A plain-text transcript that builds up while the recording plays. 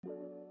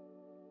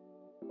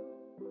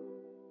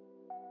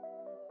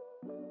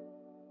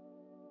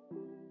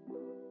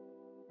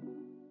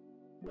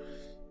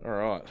All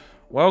right.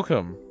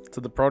 Welcome to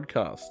the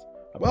podcast.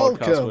 A Welcome.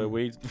 podcast where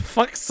we...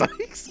 Fuck's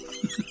sakes.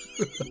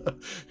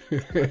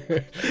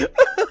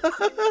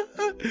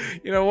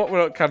 You know what?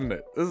 We're not cutting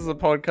it. This is a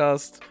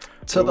podcast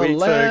To where the we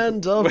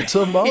land of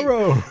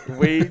tomorrow.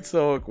 We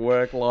talk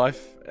work,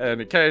 life, and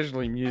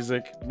occasionally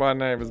music. My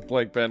name is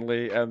Blake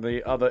Bentley, and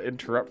the other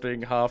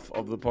interrupting half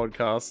of the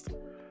podcast...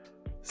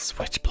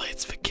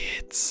 Switchblades for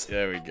kids.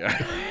 There we go.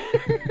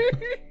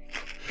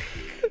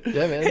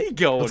 Yeah, man. How you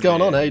going, What's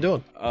going on? man? How you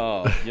doing?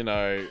 Oh, you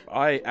know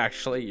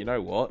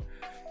what?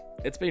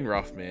 It's been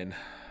rough, man.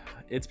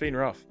 It's been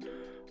rough.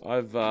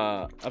 I've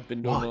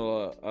been doing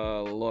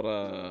a lot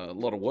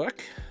of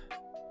work.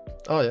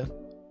 Oh yeah.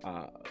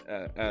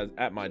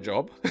 At my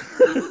job.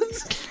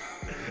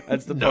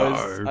 As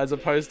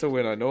opposed to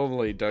when I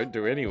normally don't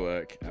do any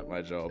work at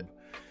my job.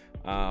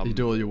 You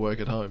do all your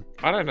work at home.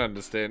 I don't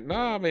understand. No,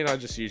 I mean I'm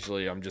just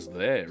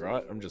there,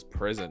 right? I'm just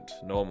present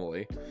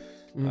normally.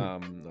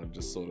 I'm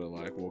just sort of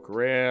like walk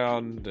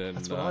around and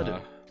That's what I do.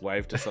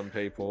 wave to some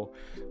people.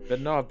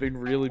 But no, I've been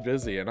really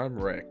busy and I'm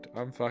wrecked.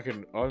 I'm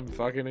fucking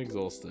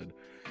exhausted.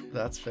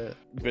 That's fair.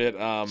 But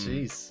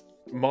Jeez.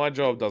 my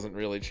job doesn't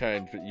really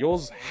change, but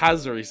yours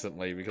has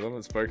recently because I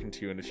haven't spoken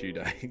to you in a few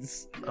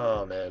days.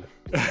 Oh man.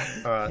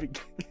 All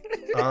right.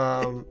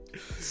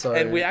 So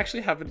And we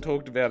actually haven't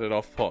talked about it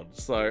off pod,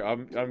 so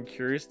I'm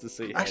curious to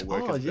see how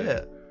work has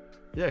been.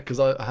 Yeah, because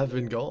I have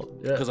been gone.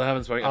 Yeah. Because I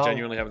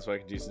genuinely haven't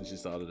spoken to you since you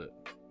started it.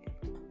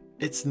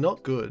 It's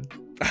not good.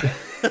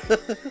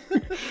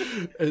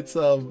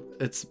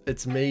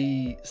 It's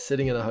me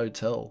sitting in a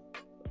hotel,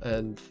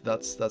 and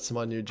that's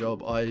my new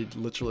job. I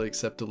literally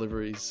accept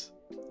deliveries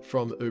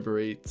from Uber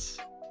Eats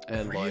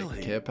and Really?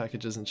 like care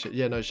packages and shit.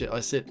 Yeah, no shit.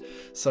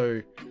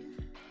 So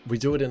we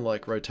do it in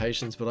like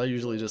rotations, but I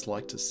usually just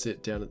like to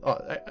sit down.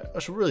 I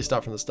should really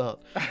start from the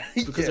start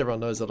because Yeah. everyone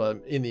knows that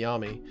I'm in the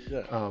army.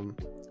 Yeah.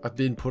 I've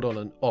been put on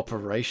an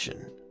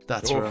operation.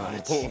 That's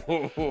right.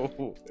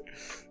 Oh.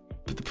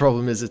 But the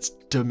problem is it's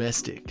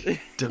domestic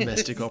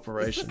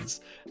operations,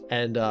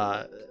 and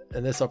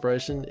this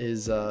operation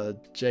is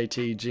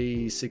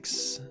JTG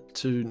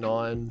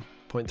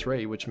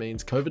 629.3, which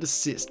means COVID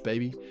assist,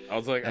 baby. I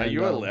was like, are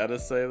you allowed to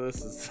say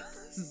this? Is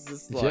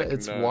this like, Yeah,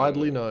 it's no.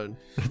 widely known.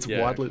 It's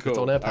Cool. it's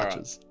on our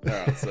patches. All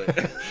right,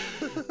 sweet.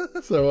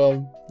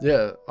 So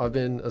yeah, I've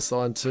been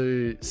assigned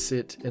to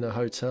sit in a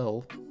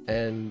hotel,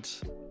 and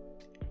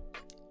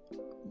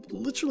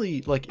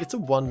literally like it's a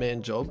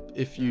one-man job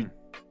if you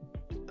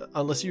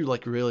unless you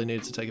like really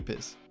need to take a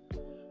piss,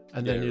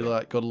 and then Yeah, you right.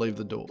 like gotta leave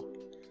the door.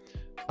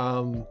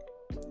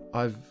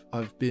 I've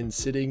been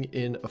sitting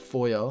in a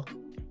foyer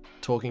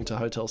talking to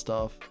hotel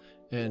staff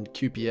and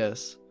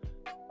QPS,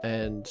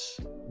 and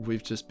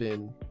we've just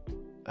been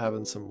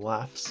having some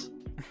laughs,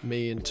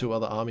 me and two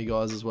other army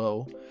guys as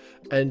well,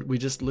 and we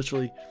just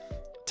literally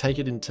take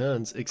it in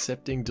turns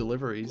accepting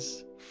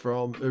deliveries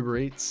from Uber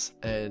Eats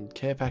and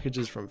care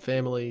packages from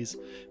families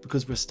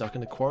because we're stuck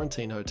in a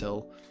quarantine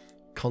hotel,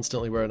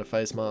 constantly wearing a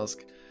face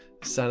mask.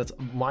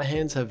 My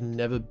hands have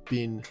never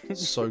been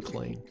so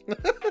clean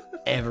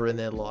ever in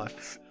their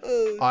life.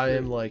 I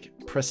am like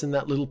pressing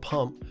that little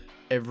pump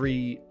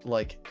every,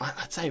 like,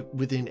 I'd say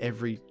within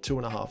every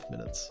 2.5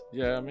 minutes.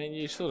 Yeah, I mean,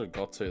 you sort of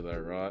got to though,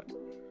 right?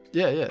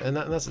 Yeah, and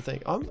that's the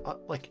thing. I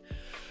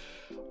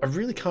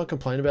really can't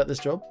complain about this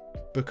job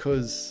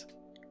because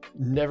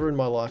never in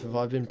my life have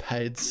I been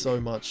paid so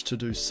much to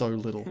do so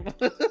little.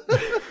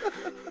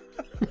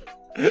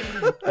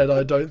 And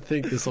I don't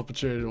think this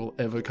opportunity will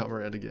ever come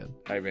around again.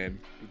 Hey man,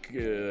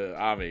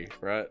 army,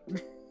 right?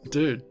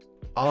 Dude,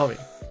 army.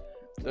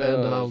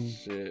 And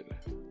shit.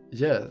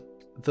 yeah,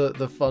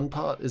 the fun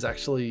part is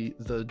actually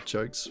the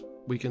jokes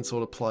we can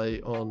sort of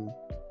play on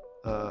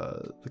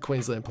the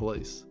Queensland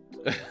Police.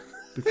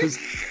 Because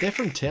they're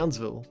from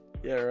Townsville.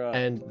 Yeah, right.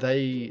 And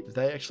they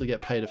actually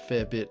get paid a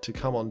fair bit to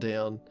come on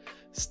down,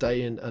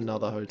 stay in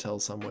another hotel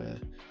somewhere,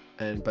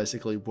 and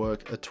basically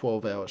work a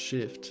 12-hour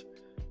shift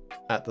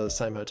at the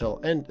same hotel.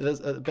 And there's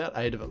about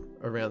 8 of them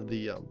around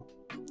the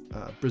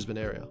Brisbane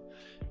area.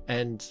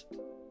 And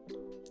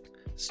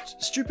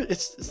stupid,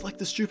 it's like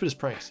the stupidest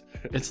pranks.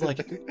 It's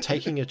like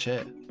taking a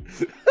chair.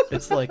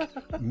 It's like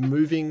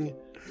moving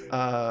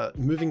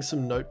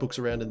some notebooks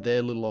around in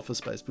their little office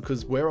space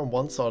because we're on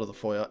one side of the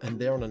foyer and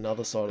they're on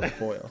another side of the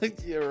foyer.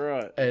 Yeah,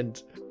 right.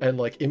 And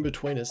like in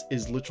between us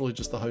is literally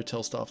just the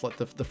hotel staff, like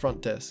the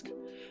front desk.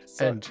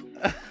 And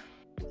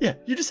yeah,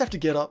 you just have to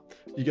get up.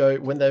 You go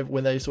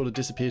when they sort of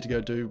disappear to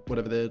go do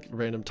whatever their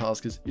random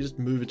task is. You just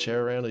move a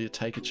chair around, or you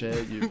take a chair.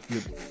 You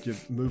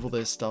move all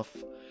their stuff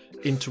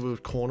into a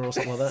corner or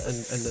something like that, and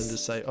then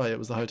just say, oh yeah, it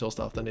was the hotel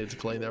staff that needed to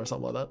clean there or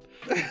something like that.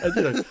 And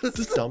you know,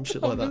 just dumb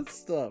shit like that.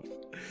 Stuff.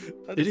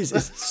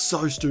 It's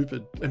so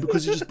stupid, and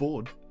because you're just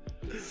bored.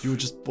 You were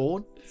just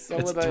bored.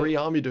 It's 3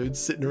 army dudes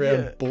sitting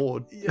around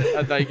bored. Yeah.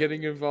 Are they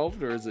getting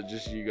involved, or is it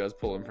just you guys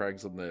pulling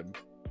pranks on them?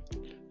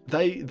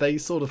 They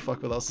sort of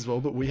fuck with us as well,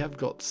 but we have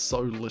got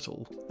so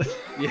little.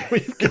 Yeah.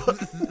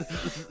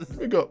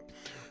 we've got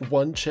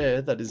one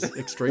chair that is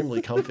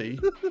extremely comfy,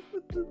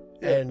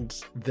 and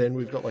then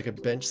we've got like a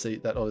bench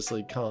seat that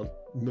obviously can't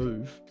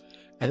move,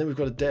 And then we've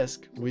got a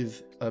desk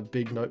with a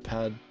big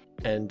notepad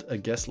and a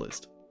guest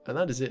list, and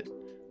that is it.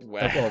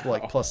 Wow. Well,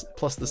 like plus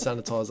the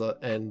sanitizer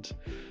and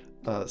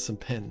some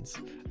pens,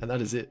 and that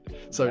is it.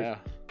 So Wow.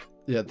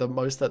 yeah, the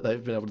most that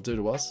they've been able to do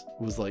to us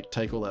was like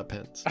take all our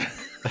pens.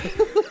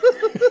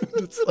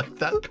 It's like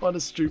that kind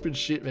of stupid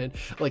shit, man.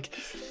 Like,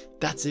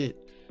 that's it.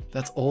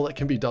 That's all that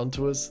can be done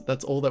to us.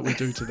 That's all that we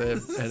do to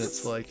them. And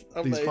it's like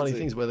these funny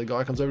things where the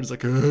guy comes over and is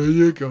like, oh,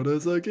 you got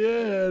us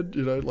again.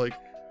 You know, like,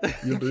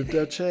 you moved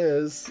our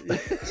chairs.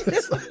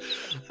 It's like,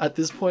 at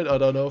this point, I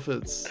don't know if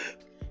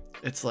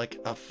it's like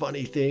a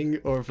funny thing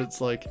or if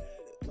it's like,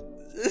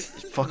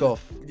 fuck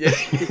off. Yeah,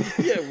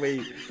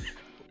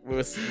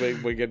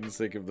 we're getting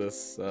sick of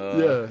this.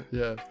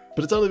 Yeah.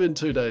 But it's only been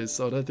 2 days,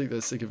 so I don't think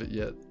they're sick of it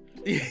yet.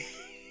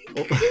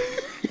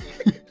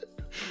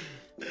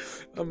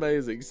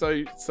 Amazing.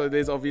 So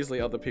there's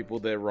obviously other people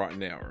there right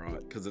now,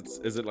 right? Because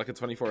is it like a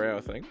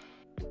 24-hour thing?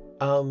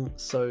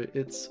 So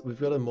we've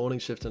got a morning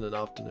shift and an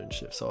afternoon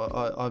shift.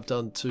 So I've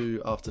done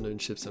 2 afternoon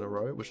shifts in a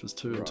row, which was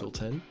 2 until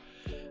 10.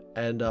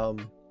 And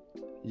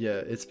yeah,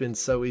 it's been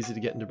so easy to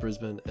get into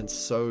Brisbane and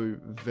so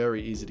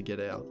very easy to get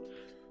out.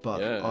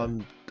 But yeah.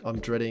 I'm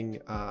dreading.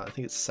 I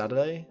think it's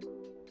Saturday.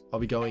 I'll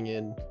be going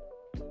in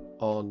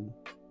on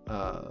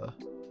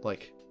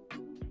like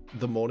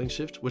the morning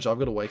shift, which I've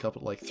got to wake up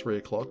at like 3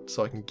 o'clock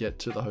so I can get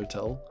to the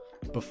hotel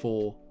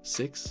before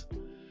 6.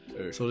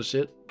 Sort of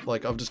shit.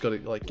 Like I've just got to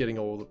like getting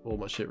all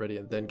my shit ready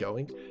and then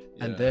going,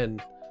 and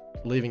then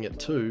leaving at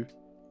 2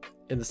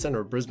 in the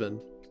center of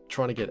Brisbane,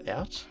 trying to get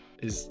out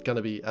is going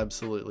to be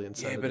absolutely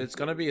insane. Yeah, but it's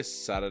going to be a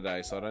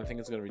Saturday, so I don't think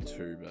it's going to be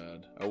too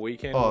bad. A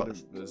weekend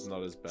is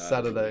not as bad.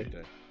 Saturday,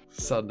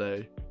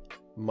 Sunday,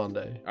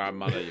 Monday.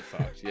 Monday you're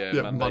fucked. Yeah,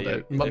 yeah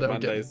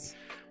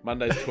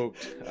Monday's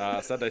cooked.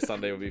 Saturday,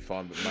 Sunday will be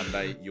fine, but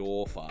Monday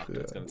you're fucked. Yeah.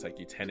 It's going to take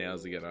you 10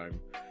 hours to get home.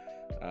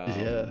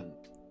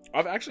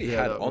 I've actually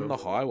had on the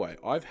highway,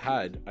 I've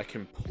had a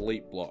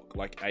complete block,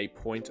 like a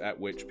point at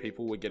which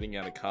people were getting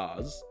out of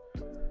cars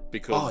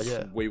because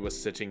we were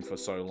sitting for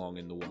so long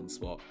in the one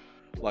spot.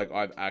 Like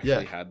I've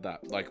actually had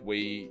that. Like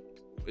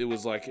it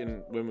was like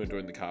when we were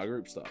doing the car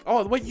group stuff.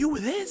 Oh wait, you were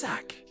there,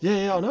 Zach?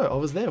 Yeah, I know. I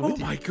was there with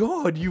you. Oh my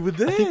god, you were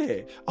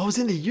there. I was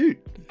in the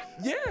ute.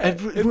 Yeah. And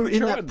we were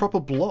in that proper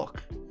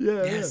block.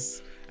 Yeah.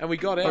 Yes. And we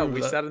got out,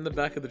 we sat in the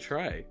back of the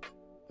tray.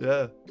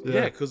 Yeah,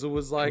 because it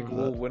was like,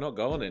 well, we're not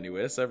going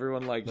anywhere, so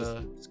everyone like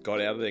just got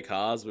out of their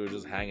cars. We were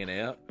just hanging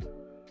out,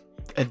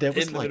 and there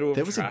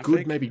was a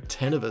good maybe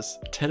 10 of us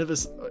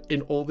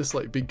in all this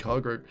like big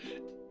car group,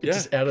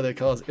 just out of their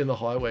cars in the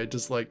highway,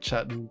 just like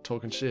chatting,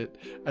 talking shit,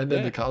 and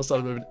then the cars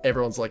started moving.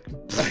 Everyone's like,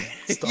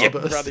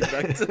 starburst, running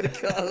back to the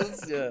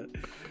cars.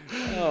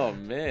 Oh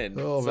man.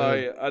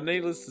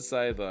 Needless to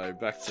say though,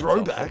 back to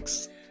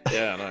throwbacks.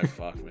 Yeah, I know.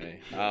 Fuck me.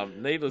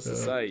 Needless to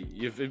say,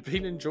 you've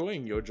been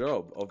enjoying your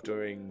job of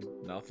doing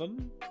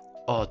nothing.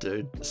 Oh,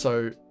 dude.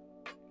 So,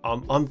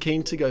 I'm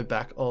keen to go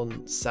back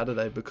on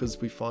Saturday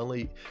because we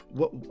finally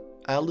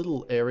our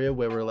little area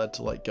where we're allowed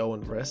to like go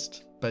and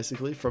rest,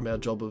 basically from our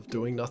job of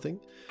doing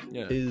nothing,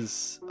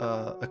 is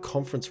a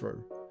conference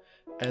room,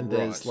 and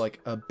there's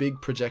like a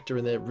big projector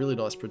in there, really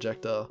nice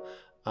projector,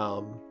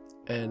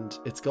 and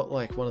it's got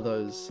like one of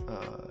those.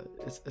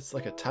 It's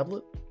like a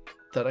tablet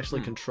that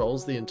actually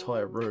controls the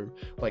entire room,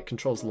 like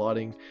controls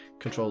lighting,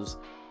 controls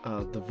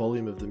the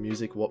volume of the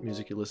music, what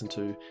music you listen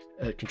to,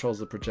 it controls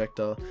the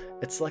projector.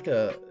 It's like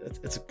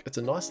it's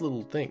a nice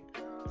little thing.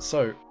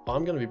 So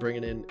I'm going to be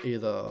bringing in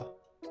either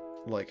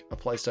like a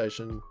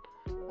PlayStation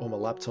or my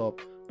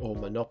laptop or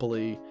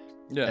Monopoly,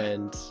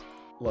 and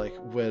like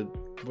we're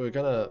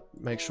gonna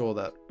make sure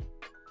that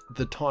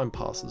the time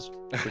passes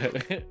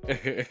quickly.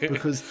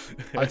 Because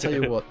I tell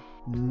you what,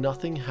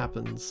 nothing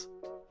happens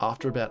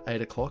after about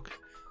 8 o'clock.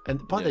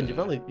 And by then, you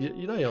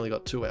only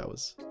got 2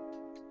 hours,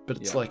 but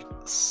it's like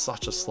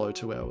such a slow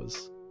 2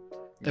 hours.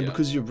 And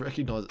because you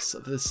recognize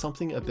there's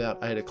something about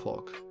 8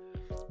 o'clock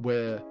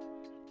where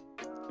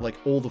like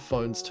all the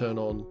phones turn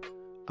on,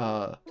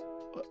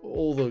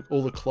 all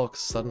the clocks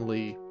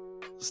suddenly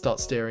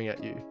start staring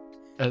at you,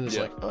 and it's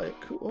like, oh, yeah,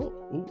 cool.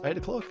 Oh, 8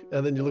 o'clock,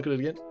 and then you look at it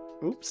again.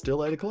 Oops,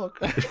 still 8 o'clock.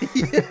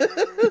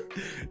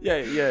 Yeah.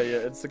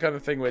 It's the kind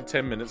of thing where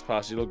 10 minutes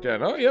pass, you look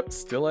down. Oh, yep,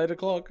 still 8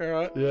 o'clock. All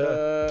right.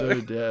 Yeah,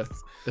 dude. Yeah,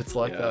 it's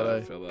like that.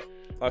 I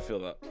feel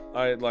that.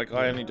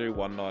 I only do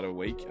one night a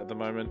week at the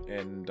moment,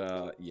 and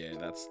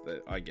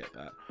I get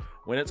that.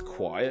 When it's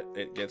quiet,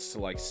 it gets to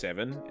like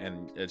 7,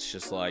 and it's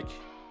just like,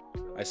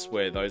 I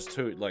swear those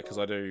two, like, because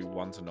I do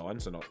 1 to 9,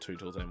 so not 2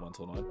 till 10, 1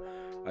 till 9.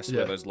 I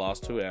swear those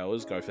last 2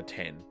 hours go for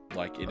 10.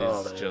 Like, it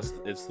is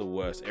it's the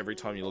worst. Every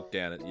time you look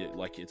down at you,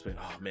 like, it's been,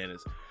 oh man,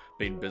 it's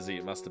been busy.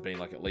 It must have been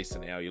like at least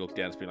an hour. You look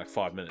down, it's been like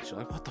 5 minutes. You're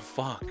like, what the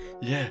fuck?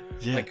 Yeah.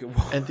 Like,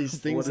 and these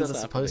things that are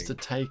supposed to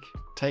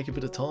take a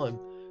bit of time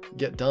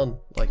get done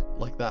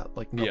like that,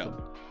 like nothing.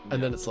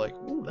 And then it's like,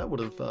 ooh, that would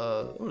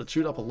have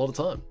chewed up a lot of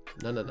time.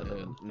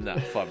 No.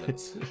 5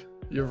 minutes.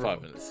 You're right.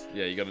 5 minutes.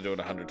 Yeah, you got to do it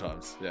 100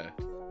 times. Yeah.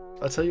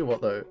 I tell you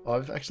what though,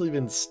 I've actually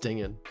been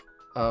stinging.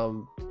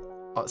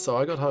 So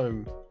I got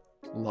home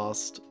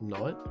last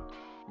night.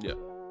 Yeah.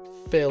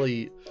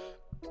 Fairly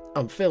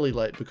I'm fairly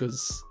late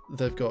because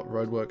they've got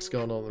roadworks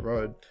going on the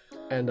road,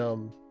 and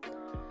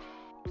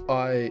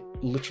I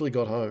literally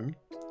got home.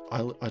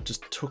 I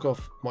just took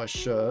off my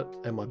shirt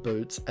and my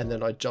boots, and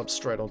then I jumped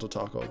straight onto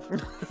Tarkov.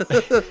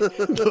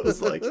 It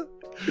was like,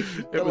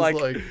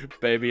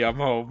 baby, I'm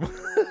home.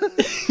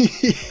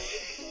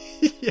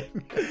 Yeah.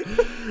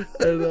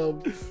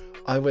 And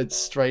I went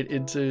straight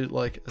into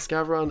like a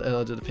scav run, and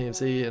I did a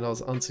PMC, and I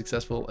was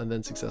unsuccessful and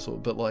then successful.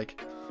 But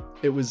like,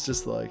 it was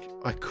just like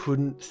I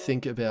couldn't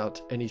think about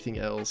anything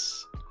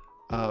else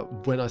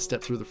when I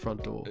stepped through the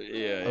front door.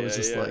 Yeah, I was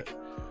just like,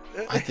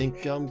 I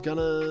think I'm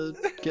gonna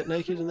get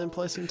naked and then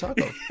play some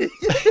Tarkov.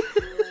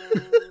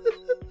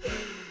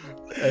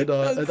 And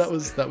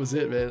that was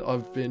it, man.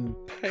 I've been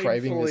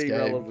craving this game.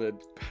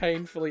 Relevant,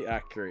 painfully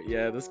accurate.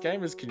 Yeah, this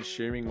game is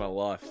consuming my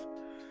life.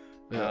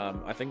 Yeah.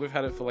 I think we've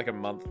had it for like a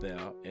month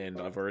now,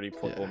 and I've already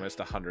put almost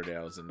 100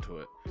 hours into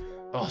it.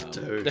 Oh,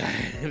 dude.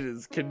 It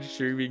is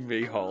consuming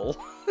me whole.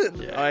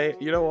 Yeah.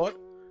 You know what?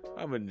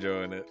 I'm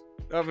enjoying it.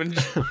 I'm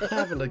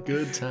having a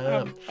good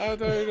time. I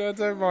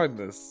don't mind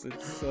this.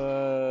 It's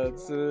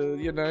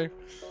you know,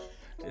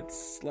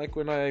 it's like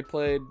when I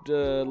played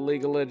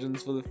League of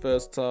Legends for the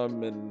first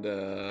time, and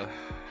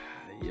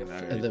you know,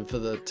 and then for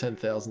the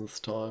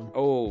 10,000th time.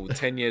 Oh,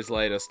 10 years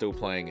later, still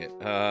playing it.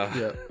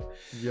 Yeah.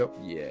 Yep.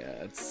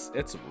 Yeah,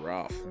 it's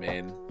rough,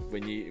 man.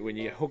 When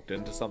you're hooked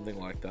into something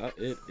like that,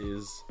 it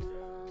is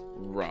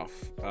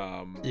rough.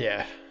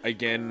 Yeah.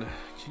 Again,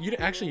 you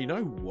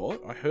know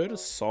what? I heard a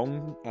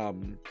song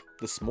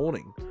this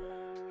morning,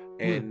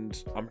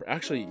 and I'm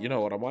actually, you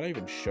know what? I might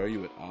even show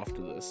you it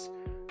after this.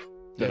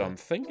 But I'm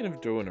thinking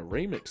of doing a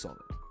remix on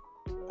it.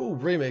 Oh,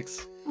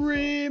 remix!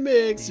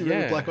 You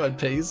remember Black Eyed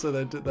Peas when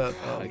they did that?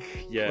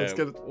 Yeah. Let's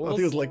get it, I think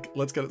it was like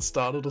 "Let's Get It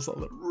Started" or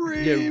something.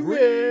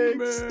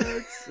 Remix.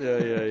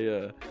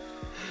 Yeah.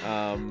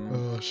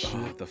 Oh shit!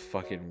 Oh, the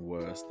fucking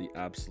worst. The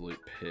absolute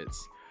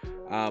pits.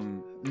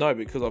 No,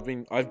 because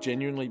I've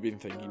genuinely been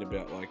thinking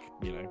about, like,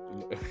 you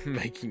know,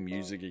 making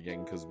music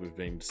again, because we've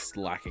been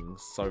slacking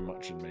so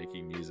much in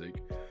making music.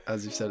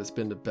 As you said, it's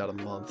been about a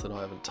month and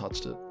I haven't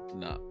touched it.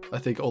 Nah. I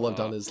think all I've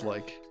done is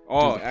like.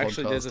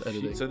 Actually, there's a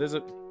few. So there's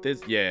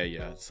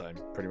same,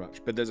 pretty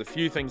much. But there's a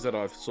few things that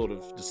I've sort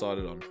of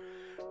decided on.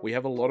 We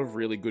have a lot of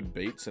really good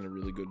beats and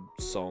really good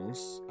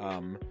songs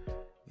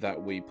that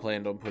we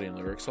planned on putting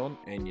lyrics on,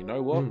 and you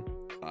know what?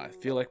 I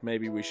feel like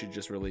maybe we should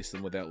just release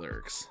them without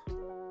lyrics.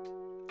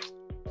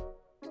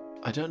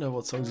 I don't know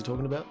what songs you're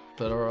talking about,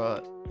 but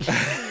alright.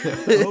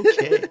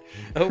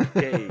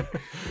 Okay.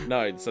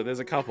 No, so there's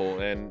a couple,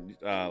 and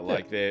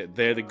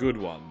they're the good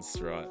ones,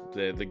 right?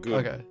 They're the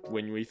good. Okay.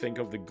 When we think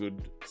of the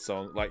good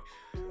song, like,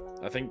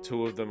 I think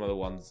two of them are the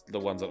ones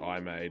that I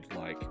made,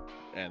 like,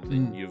 and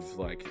then you've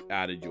like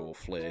added your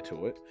flair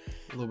to it.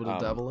 A little bit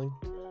of dabbling.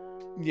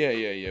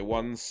 Yeah.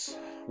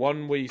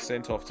 One we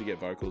sent off to get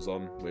vocals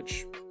on,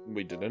 which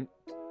we didn't.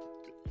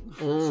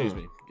 Excuse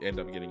me, end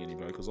up getting any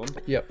vocals on.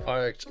 Yep,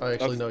 I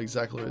actually know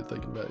exactly what you're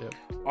thinking about. Yeah,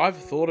 I've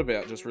thought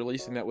about just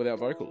releasing that without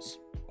vocals.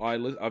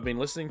 I've been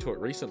listening to it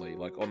recently,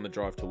 like on the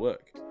drive to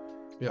work.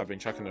 Yep. I've been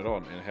chucking it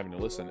on and having to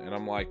listen, and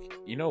I'm like,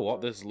 you know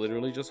what? This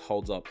literally just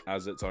holds up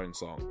as its own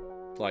song.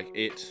 Like,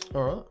 it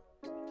alright,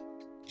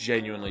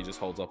 genuinely just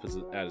holds up as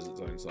its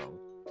own song.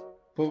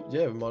 Well,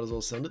 yeah, we might as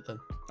well send it then.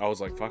 I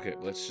was like, fuck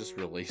it, let's just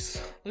release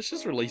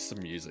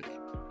some music.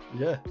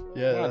 Yeah,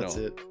 that's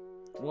it.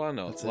 Why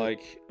not? That's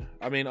like,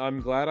 I mean, I'm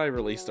glad I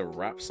released a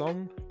rap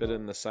song, but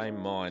in the same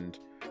mind,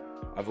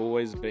 I've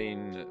always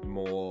been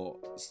more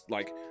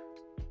like,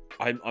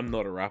 I'm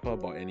not a rapper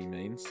by any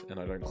means, and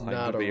I don't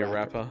claim to be a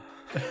rapper.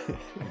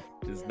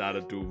 He's not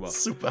a doomer.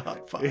 Super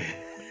hard fight.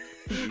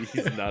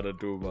 He's not a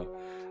doomer.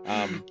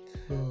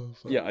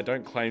 Yeah, I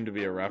don't claim to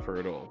be a rapper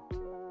at all.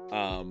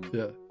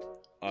 Yeah.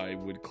 I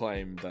would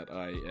claim that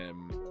I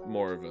am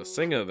more of a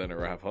singer than a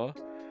rapper.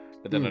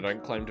 But then I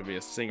don't claim to be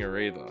a singer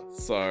either.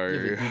 So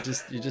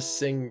you just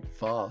sing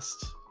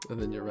fast and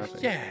then you're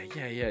rapping.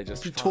 Yeah.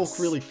 Just if you talk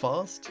really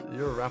fast,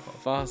 you're a rapper.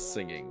 Fast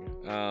singing.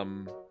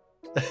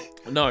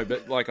 No,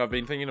 but like I've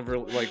been thinking of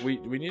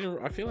we need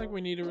to. I feel like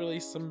we need to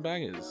release some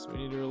bangers. We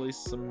need to release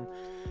some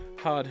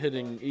hard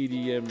hitting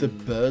EDM. The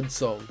Bird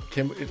song.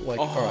 Can we, like?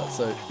 All right.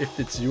 So if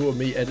it's you or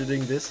me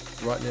editing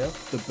this right now,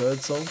 the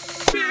Bird song.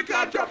 We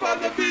got drop on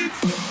the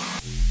beats.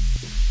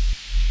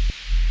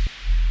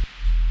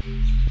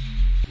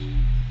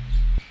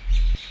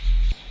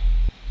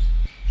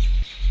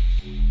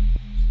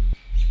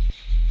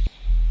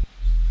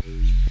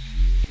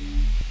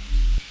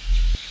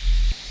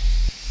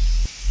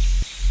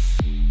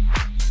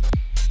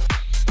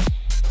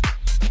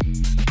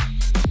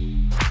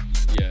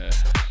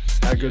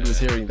 How good was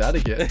hearing that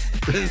again?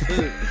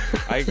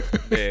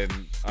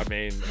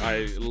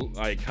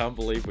 I can't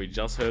believe we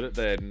just heard it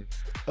then.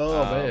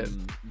 Oh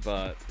man!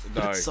 But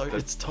no,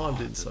 it's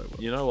timed in so well.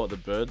 You know what? The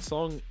Bird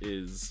song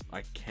is.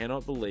 I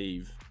cannot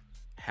believe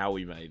how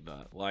we made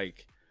that.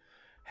 Like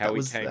how that we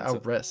was came our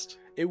to rest.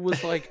 It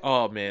was like,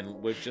 oh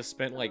man, we've just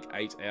spent like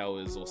 8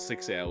 hours or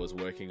 6 hours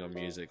working on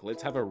music.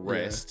 Let's have a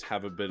rest,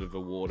 have a bit of a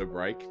water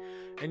break,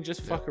 and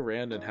just fuck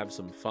around and have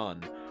some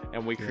fun.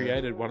 And we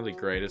created one of the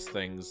greatest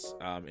things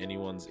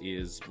anyone's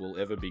ears will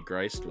ever be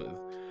graced with.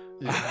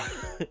 Yeah.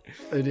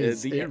 It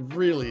is. It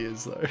really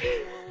is, though.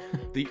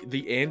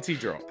 the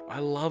anti-drop. I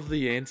love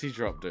the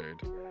anti-drop,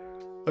 dude.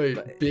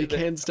 Wait, beer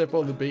can step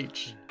on the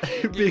beach.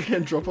 Beer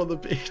can drop on the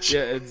beach.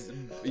 Yeah,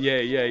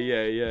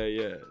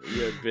 yeah.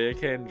 Beer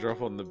can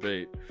drop on the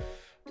beat.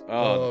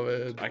 Oh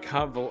man, I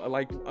can't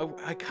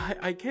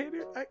I can't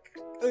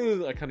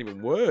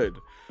even word.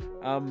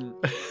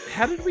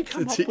 How did we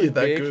come up with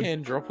beer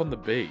can drop on the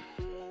beat?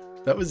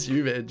 That was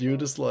you, man. You were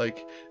just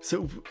like,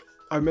 so.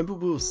 I remember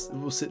we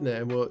were sitting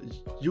there and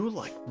you were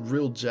like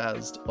real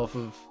jazzed off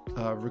of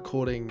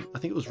recording. I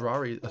think it was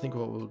Rari. I think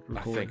what we were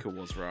recording. I think it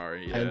was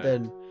Rari. Yeah. And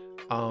then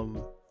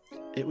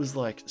it was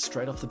like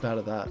straight off the bat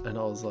of that, and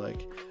I was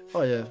like,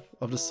 oh yeah,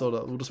 we'll just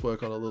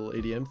work on a little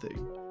EDM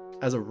thing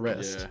as a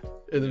rest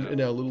in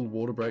our little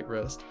water break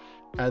rest,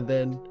 and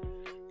then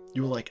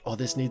you were like, oh,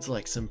 this needs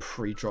like some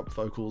pre-drop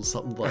vocals,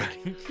 something like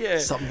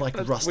something like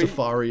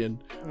Rastafarian.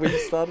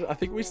 I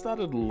think we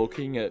started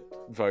looking at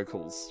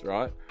vocals,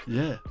 right?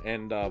 Yeah.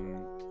 And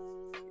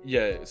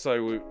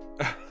so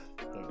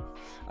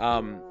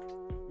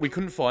we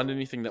couldn't find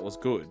anything that was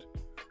good.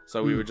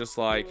 So we were just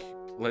like,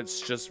 let's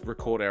just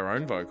record our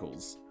own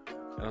vocals.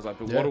 And I was like,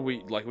 but what do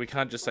we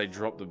can't just say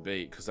drop the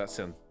beat because that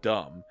sounds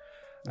dumb.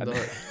 And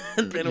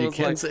then it was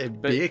like, say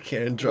beer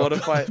can drop.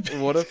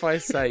 What if I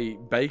say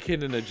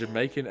bacon in a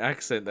Jamaican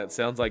accent that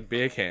sounds like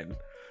beer can?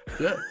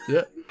 Yeah.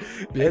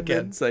 Beer can.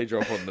 Then say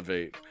drop on the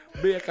beat.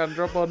 Beer can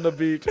drop on the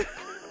beat.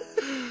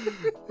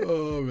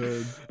 Oh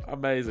man,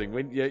 amazing.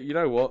 You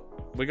know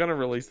what? We're gonna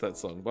release that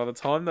song. By the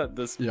time that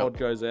this pod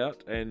goes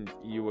out and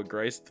you were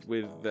graced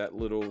with that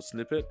little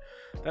snippet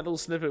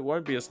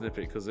won't be a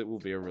snippet because it will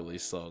be a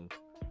release song.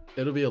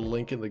 It'll be a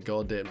link in the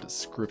goddamn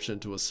description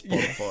to a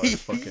Spotify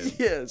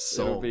fucking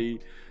song.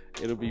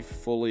 It'll be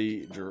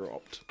fully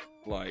dropped.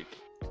 Like,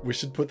 we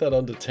should put that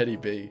under Teddy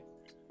B.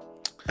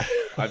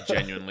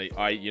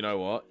 You know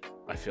what?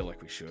 I feel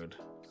like we should.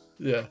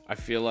 Yeah. I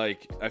feel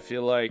like,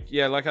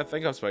 like I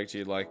think I've spoke to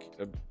you, like,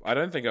 I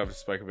don't think I've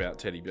spoke about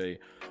Teddy B,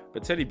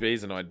 but Teddy B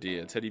is an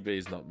idea. Teddy B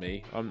is not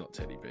me. I'm not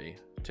Teddy B.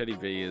 Teddy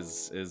B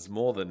is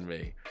more than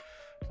me.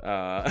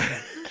 Yeah,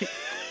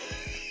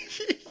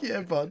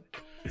 bud.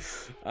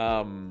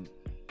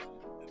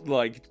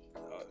 Like,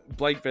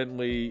 Blake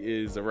Bentley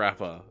is a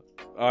rapper.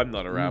 I'm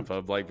not a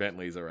rapper. Blake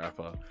Bentley's a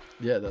rapper.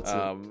 Yeah, that's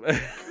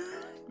it.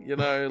 You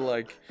know,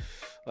 like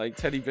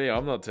Teddy B.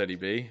 I'm not Teddy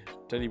B.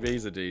 Teddy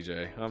B's a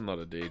DJ. I'm not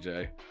a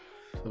DJ.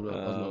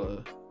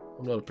 I'm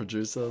not a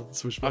producer.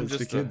 Swishmates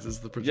for Kids is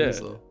the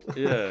producer.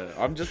 Yeah.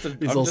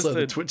 He's also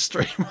the Twitch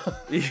streamer.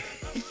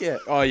 Yeah.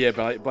 Oh yeah.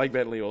 Blake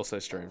Bentley also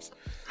streams.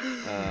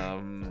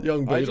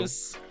 Young Beetle.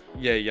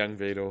 Young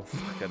Beetle.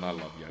 Fucking, I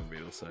love Young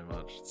Beetle so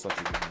much. It's such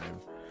a good name.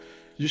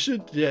 You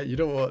should, you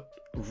know what?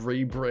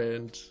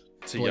 Rebrand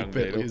to Blake Young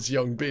Bentley Beetle. as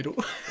Young Beetle.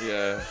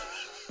 Yeah.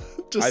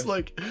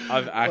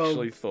 I've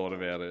actually thought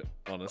about it,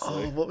 honestly.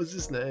 Oh, what was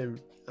his name?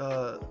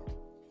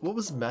 What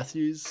was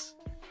Matthew's?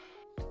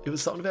 It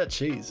was something about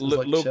cheese. It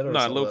was Lil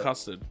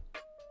Custard.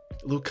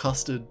 Lil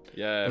Custard.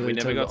 Yeah, we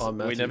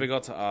never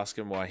got to ask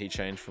him why he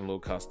changed from Lil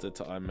Custard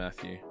to I'm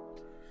Matthew.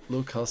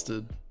 Lil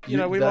Custard.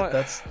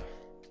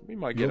 We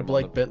might get him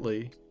Blake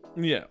Bentley.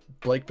 Yeah.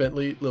 Blake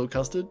Bentley, Lil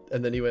Custard,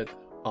 and then he went,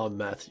 I'm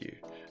Matthew.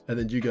 And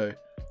then you go,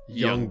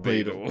 Young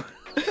Beetle.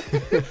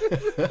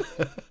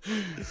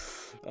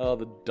 Oh,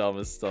 the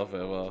dumbest stuff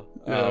ever.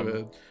 Yeah,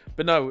 man.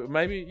 But no,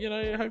 maybe,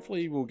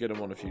 hopefully we'll get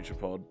him on a future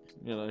pod.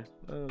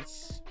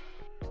 It's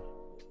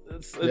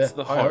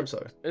the hope. I hope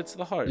so. It's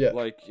the hope. Yeah.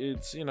 Like,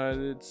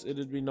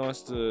 it'd be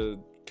nice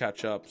to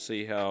catch up,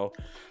 see how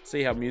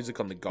music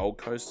on the Gold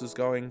Coast is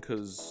going,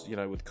 because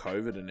with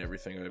COVID and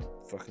everything, I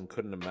fucking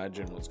couldn't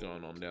imagine what's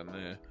going on down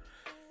there.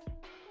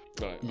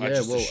 But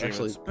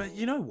but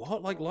you know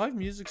what? Like, live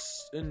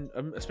music's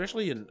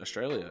especially in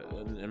Australia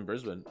and in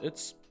Brisbane,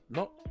 it's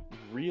not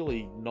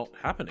really not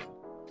happening.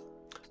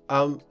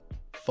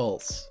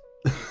 False.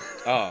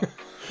 Ah.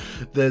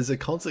 There's a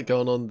concert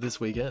going on this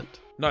weekend.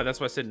 No, that's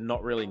why I said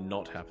not really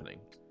not happening.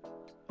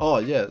 Oh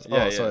yeah.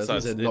 Sorry, so I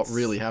said not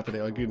really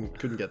happening. I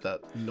couldn't get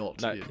that.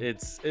 Not. No,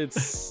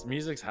 it's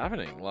music's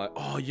happening. Like,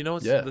 oh, you know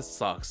what? This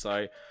sucks.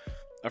 So,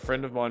 a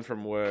friend of mine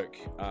from work,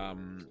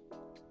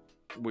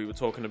 we were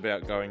talking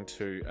about going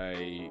to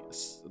a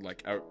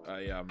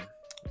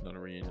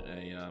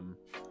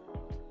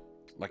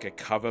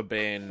cover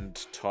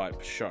band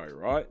type show,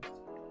 right?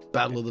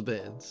 Battle of the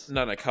Bands.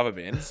 No, cover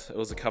bands. It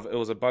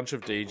was a bunch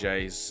of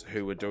DJs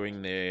who were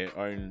doing their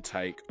own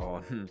take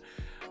on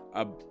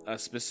a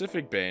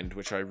specific band,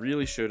 which I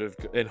really should have,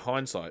 in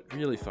hindsight,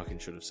 really fucking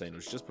should have seen. It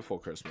was just before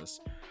Christmas.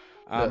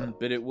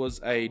 But it was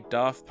a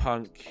Daft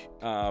Punk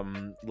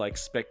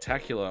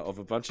spectacular of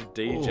a bunch of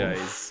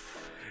DJs.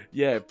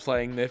 Yeah,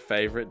 playing their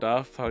favorite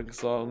Daft Punk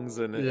songs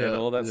and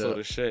all that sort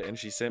of shit. And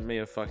she sent me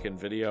a fucking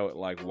video at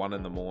 1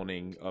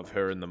 a.m. of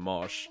her in the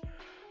mosh.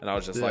 And I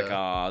was just like, Yeah.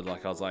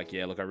 I was like,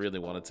 yeah, look, I really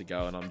wanted to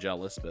go and I'm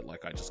jealous, but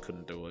like, I just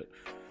couldn't do it.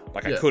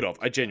 Like, I Yeah. could have.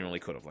 I genuinely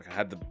could have. Like, I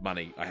had the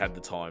money. I had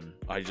the time.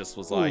 I just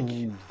was like,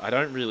 Ooh. I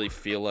don't really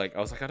feel like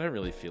going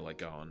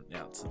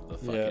out to the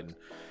fucking,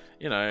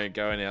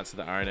 going out to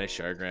the RNA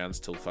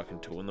showgrounds till fucking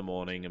 2 a.m.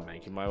 and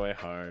making my way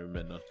home.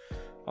 And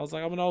I was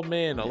like, I'm an old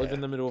man. I live Yeah.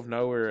 in the middle of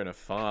nowhere in a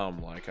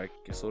farm. Like, I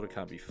sort of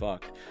can't be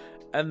fucked.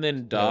 And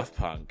then Daft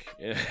Punk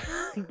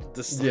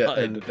decided. Yeah,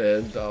 and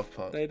then Daft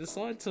Punk. They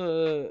decide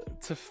to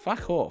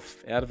fuck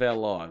off out of our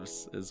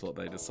lives, is what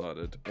they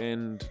decided,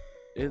 and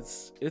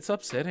it's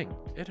upsetting.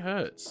 It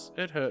hurts.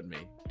 It hurt me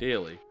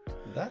dearly.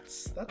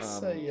 That's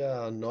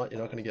a night you're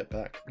not gonna get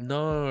back.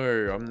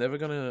 No, I'm never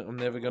gonna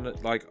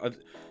like.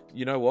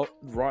 You know what?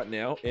 Right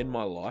now in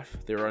my life,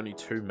 there are only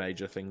 2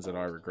 major things that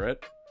I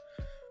regret.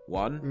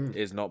 One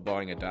is not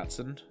buying a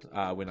Datsun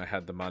when I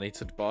had the money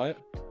to buy it.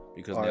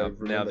 Because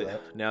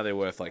now they're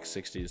worth like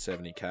 60 to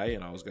 70k,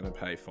 and I was going to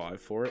pay 5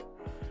 for it.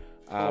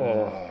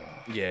 Yeah,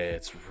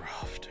 it's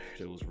rough, dude.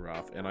 It was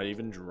rough, and I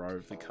even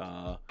drove the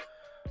car.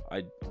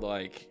 I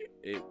like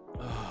it.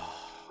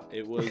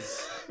 It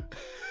was.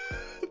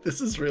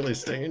 This is really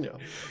stinging you.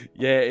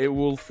 Yeah, it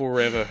will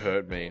forever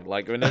hurt me.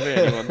 Like, whenever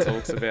anyone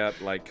talks about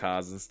like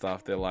cars and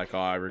stuff, they're like, "Oh,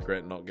 I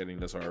regret not getting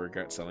this, or I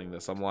regret selling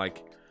this." I'm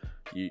like,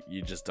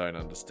 You just don't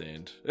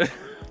understand.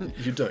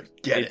 You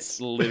don't get it. It's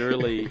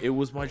literally, it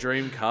was my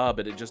dream car,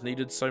 but it just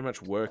needed so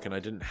much work, and I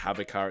didn't have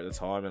a car at the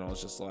time, and I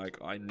was just like,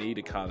 I need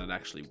a car that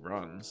actually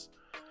runs.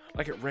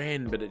 Like, it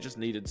ran, but it just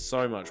needed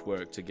so much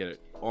work to get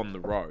it on the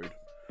road.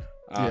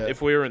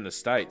 If we were in the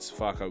States,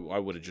 fuck, I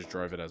would have just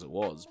drove it as it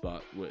was,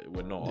 but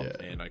we're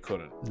not, and I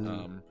couldn't.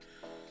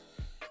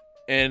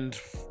 And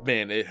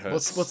man, it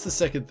hurts. What's the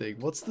second thing?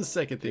 What's the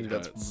second thing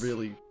that's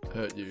really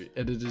hurt you?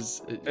 And it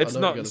is.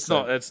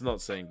 It's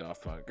not seeing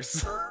Daft Punk.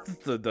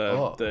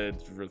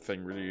 the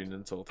thing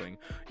reunion tour thing.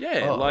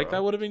 Yeah,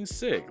 that would have been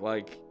sick.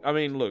 Like, I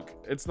mean, look,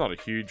 it's not a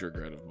huge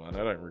regret of mine.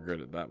 I don't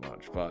regret it that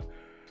much, but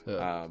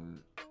I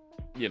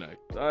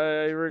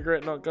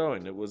regret not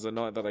going. It was a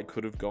night that I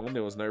could have gone.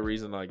 There was no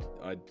reason I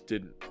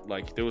didn't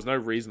like. There was no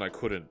reason I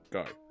couldn't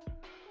go.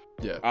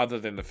 Yeah. Other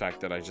than the fact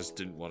that I just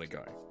didn't want to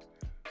go.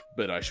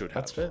 But I should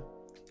have. That's fair.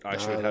 I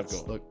should have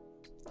gone. Look,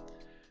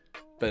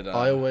 but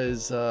I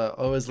always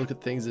look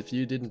at things. If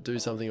you didn't do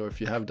something, or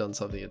if you have done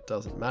something, it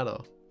doesn't matter,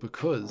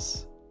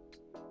 because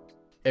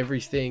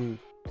everything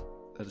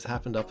that has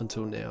happened up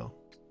until now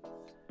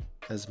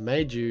has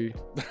made you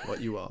what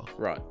you are.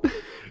 Right.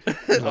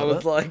 I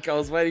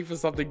was waiting for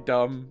something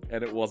dumb,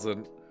 and it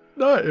wasn't.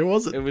 No, it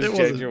wasn't. It was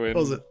genuine.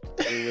 Was it?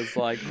 It was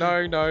like,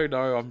 no,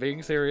 I'm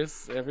being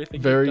serious. Everything.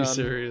 Very you've done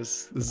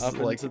serious. This up is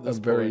like until this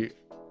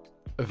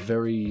a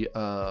very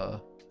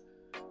off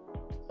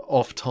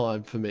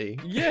time for me.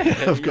 Yeah,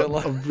 I've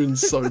been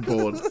so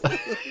bored,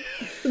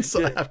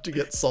 so I have to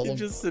get solemn.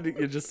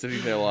 You're just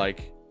sitting there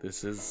like,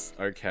 this is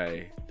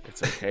okay.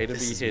 It's okay to be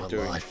here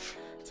doing. Life.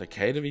 It's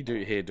okay to be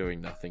here doing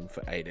nothing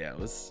for 8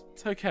 hours.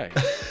 It's okay.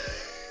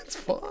 It's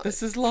fine.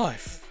 This is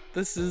life.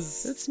 This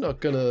is. It's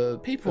not gonna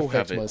people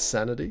affect have it. My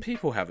sanity.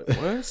 People have it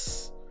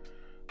worse.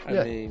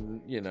 I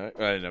mean,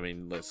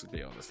 let's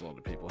be honest. A lot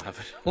of people have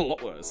it a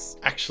lot worse.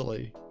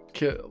 Actually.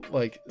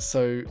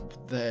 So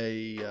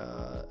they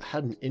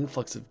had an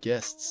influx of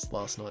guests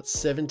last night.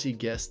 70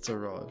 guests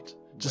arrived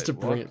just to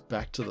bring it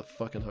back to the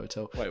fucking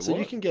hotel. Wait, so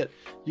what? you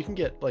can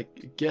get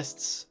like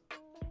guests,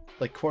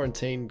 like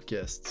quarantine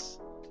guests,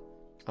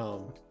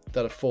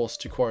 that are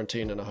forced to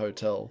quarantine in a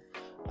hotel,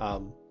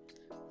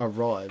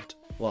 arrived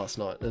last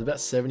night. There's about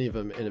 70 of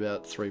them in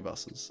about 3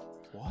 buses.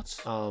 What?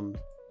 All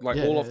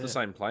off the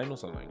same plane or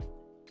something?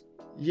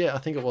 Yeah, I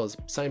think it was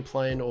same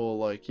plane,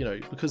 or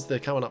because they're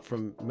coming up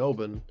from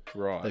Melbourne,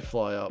 right? They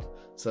fly up,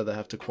 so they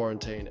have to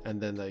quarantine, and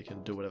then they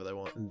can do whatever they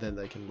want, and then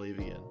they can leave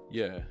again.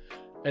 Yeah.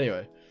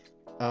 Anyway,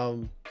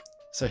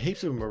 so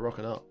heaps of them were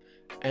rocking up,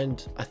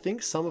 and I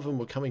think some of them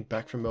were coming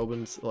back from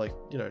Melbourne.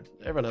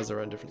 Everyone has their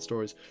own different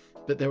stories,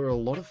 but there were a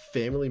lot of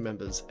family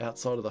members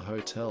outside of the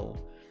hotel,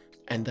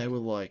 and they were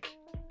like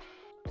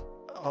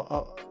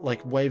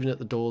waving at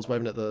the doors,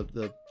 waving at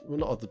the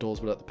not at the doors,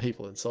 but at the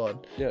people inside.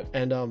 Yeah.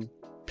 And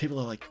people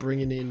are like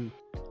bringing in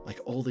like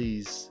all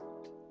these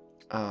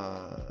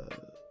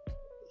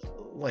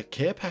like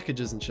care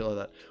packages and shit like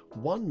that.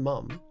 One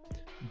mum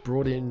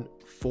brought in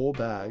 4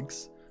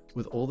 bags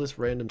with all this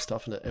random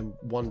stuff in it and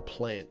 1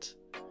 plant,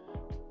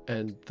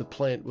 and the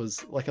plant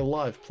was like a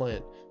live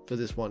plant for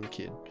this one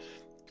kid.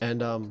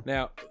 And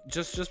now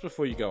just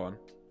before you go on,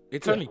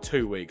 it's only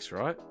 2 weeks,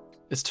 right?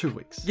 It's 2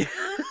 weeks. Yeah.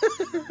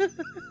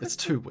 It's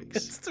 2 weeks.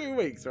 It's 2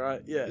 weeks,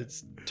 right? Yeah.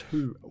 It's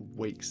 2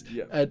 weeks.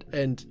 Yeah.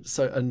 And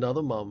so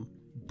another mum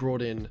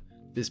brought in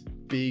this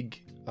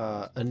big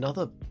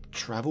another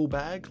travel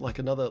bag, like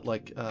another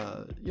like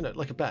a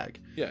bag.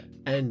 Yeah.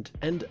 And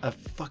a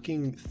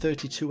fucking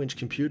 32-inch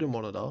computer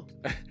monitor.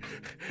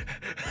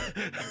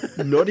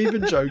 Not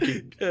even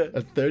joking. Yeah.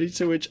 A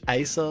 32-inch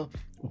Acer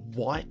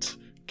white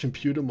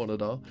computer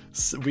monitor.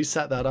 So we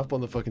sat that up on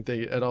the fucking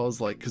thing, and I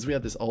was like, because we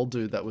had this old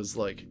dude that was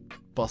like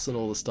busting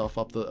all the stuff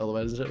up the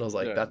elevators and shit. And I was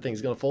like, that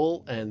thing's gonna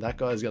fall, and that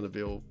guy's gonna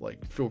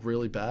feel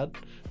really bad,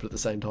 but at the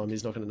same time,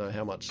 he's not gonna know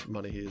how much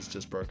money he has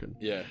just broken.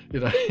 Yeah. You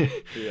know.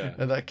 Yeah.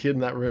 And that kid in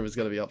that room is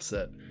gonna be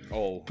upset.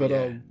 Oh. But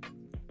yeah.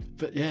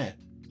 but yeah,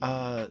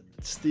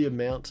 just the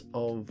amount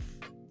of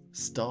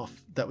stuff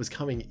that was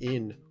coming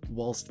in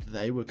whilst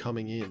they were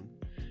coming in,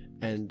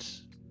 and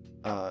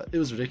it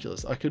was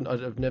ridiculous.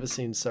 I've never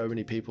seen so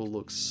many people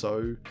look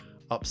so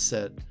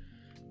upset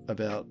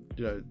about,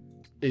 you know,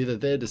 either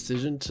their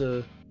decision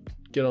to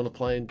get on a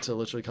plane to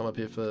literally come up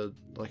here for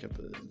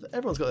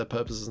everyone's got their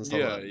purposes and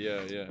stuff.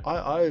 Yeah.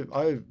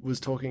 I was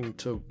talking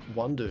to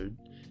one dude,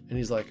 and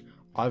he's like,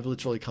 I've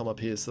literally come up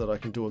here so that I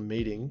can do a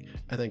meeting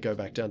and then go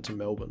back down to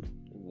Melbourne.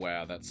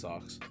 Wow, that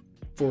sucks.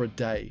 For a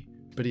day.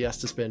 But he has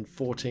to spend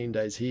 14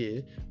 days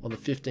here. On the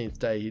 15th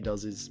day, he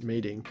does his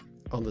meeting.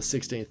 On the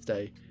 16th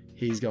day,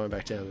 he's going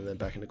back down and then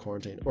back into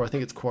quarantine. Or I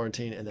think it's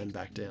quarantine and then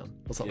back down.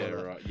 Or something like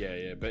that. Right.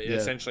 Yeah. But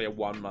essentially a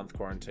 1 month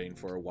quarantine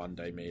for a 1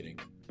 day meeting.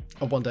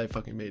 A 1 day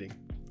fucking meeting.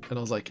 And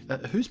I was like,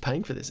 who's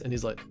paying for this? And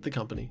he's like, the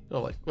company. And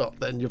I'm like, well,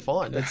 then you're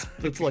fine.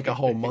 It's like a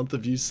whole month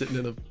of you sitting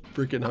in a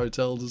freaking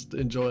hotel just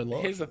enjoying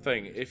life. Here's the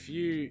thing. If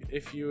you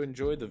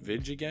enjoy the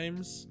video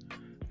games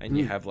and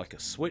you have like a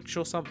Switch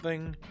or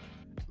something,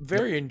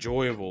 very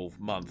enjoyable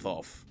month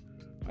off.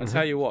 I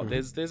tell you what,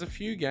 there's a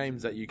few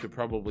games that you could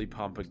probably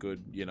pump a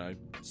good, you know,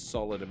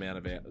 solid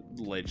amount of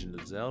Legend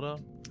of Zelda.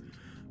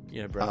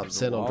 You know, Breath of the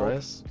San Wild.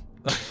 Andreas.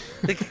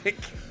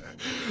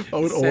 I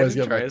would always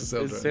go back to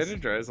San Andreas. Is San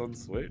Andreas on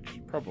Switch?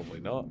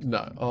 Probably not.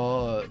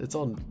 No. It's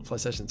on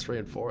PlayStation 3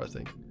 and 4, I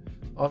think.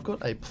 I've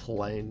got a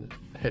plane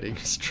heading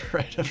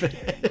straight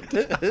ahead.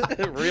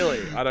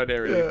 Really? I don't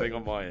hear anything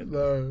on my end.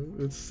 No,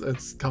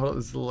 it's coming up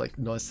this like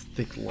nice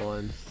thick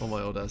line on my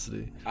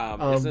Audacity.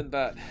 Isn't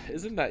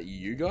that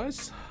you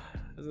guys?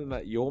 Isn't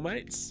that your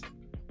mates?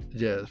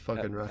 Yeah,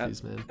 fucking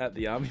Raffies, man. At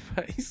the army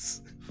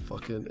base?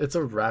 Fucking, it's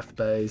a RAF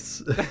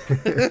base.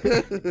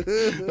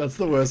 That's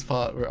the worst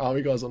part, where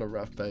army guys on a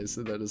RAF base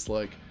and they're just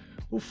like,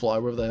 we'll fly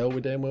wherever the hell we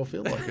damn well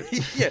feel like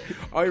it. Yeah.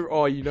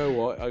 Oh, you know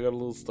what? I got a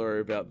little story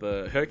about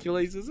the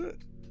Hercules, is it?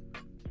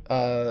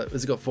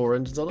 Has it got 4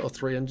 engines on it or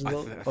 3 engines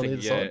on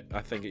either side?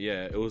 I think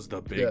it was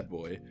the big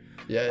boy.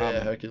 Yeah,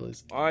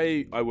 Hercules.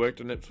 I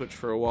worked in Ipswich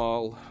for a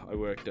while. I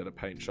worked at a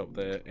paint shop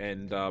there,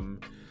 and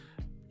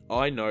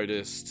I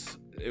noticed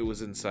it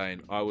was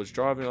insane. I was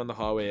driving on the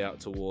highway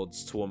out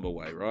towards Toowoomba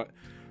Way, right?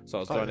 So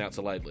I was going out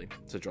to Laidley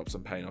to drop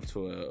some paint off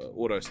to a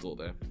auto store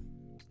there.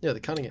 Yeah,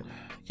 the Cunningham.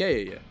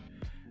 Yeah.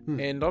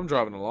 And I'm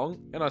driving along,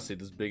 and I see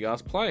this big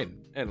ass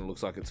plane, and it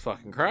looks like it's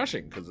fucking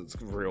crashing because it's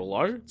real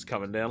low. It's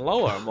coming down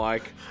lower. I'm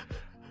like,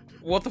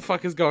 what the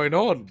fuck is going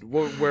on?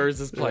 Where is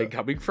this plane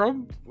coming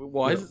from?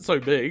 Why is it so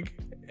big?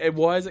 And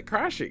why is it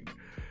crashing?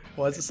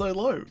 Why is it so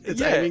low?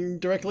 It's aiming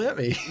directly at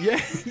me. Yeah.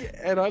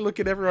 And I look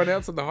at everyone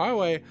else on the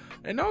highway,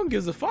 and no one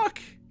gives a fuck.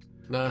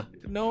 Nah.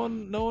 No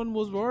one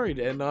was worried,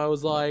 and I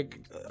was like,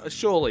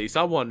 surely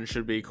someone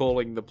should be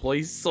calling the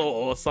police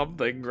or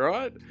something,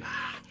 right?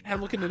 And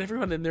I'm looking at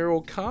everyone, and they're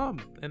all calm,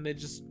 and they're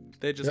just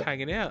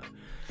hanging out.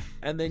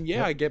 And then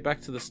I get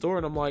back to the store,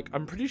 and I'm like,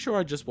 I'm pretty sure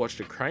I just watched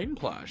a plane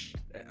crash.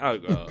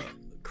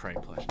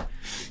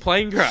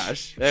 Plane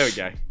crash. There we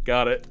go.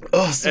 Got it.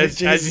 Oh, sweet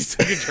Jesus. As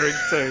you took a drink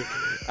too.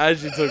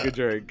 As you took a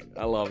drink.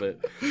 I love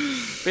it.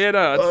 But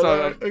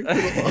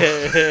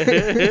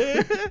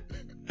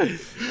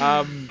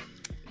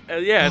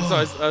yeah,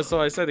 so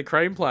I say the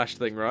crane plash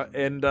thing, right?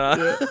 And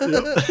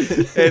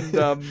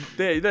and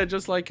they're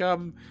just like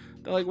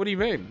they're like, what do you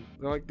mean?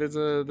 They're like, there's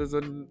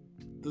an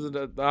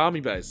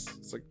army base.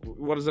 It's like,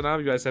 what does an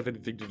army base have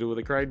anything to do with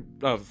a crane?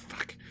 Oh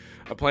fuck,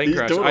 a plane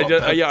crash. I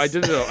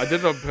did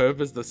it on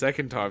purpose the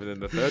second time, and then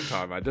the third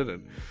time I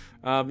didn't.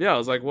 I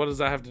was like, what does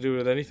that have to do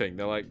with anything?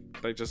 They're like,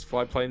 they just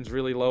fly planes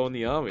really low in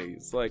the army.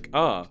 It's like,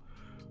 so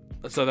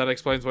that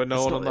explains why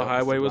no one on the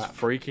highway was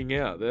freaking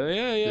out.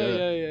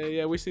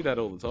 Yeah, we see that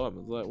all the time.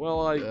 It's like,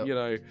 well,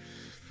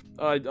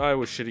 I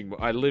was shitting.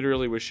 I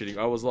literally was shitting.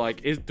 I was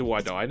like, do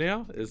I die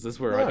now? Is this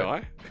where I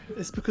die?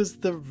 It's because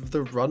the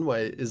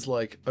runway is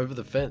like over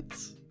the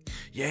fence.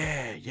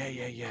 Yeah.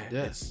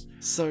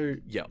 So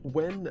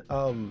when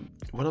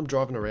I'm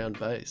driving around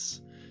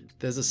base,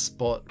 there's a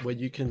spot where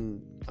you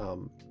can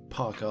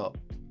park up,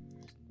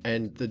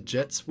 and the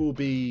jets will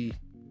be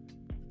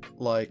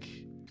like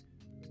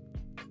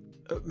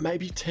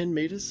maybe 10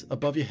 meters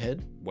above your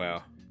head.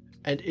 Wow.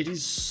 And it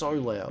is so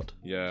loud.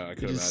 Yeah, I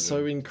can imagine. It is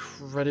so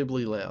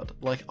incredibly loud.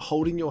 Like,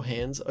 holding your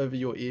hands over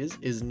your ears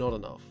is not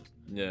enough.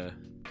 Yeah.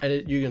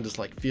 And you can just,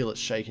 like, feel it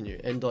shaking you.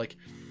 And, like,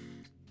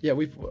 yeah,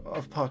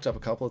 I've parked up a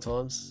couple of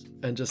times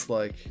and just,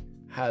 like,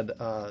 had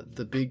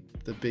the big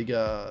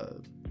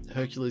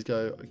Hercules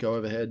go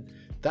overhead.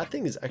 That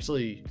thing is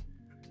actually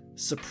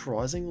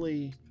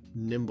surprisingly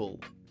nimble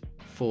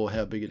for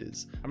how big it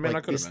is. I mean,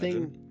 like, I could this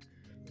imagine. thing,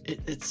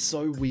 it's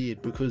so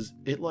weird because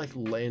it, like,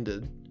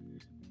 landed...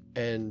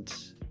 And,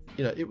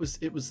 you know, it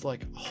was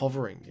like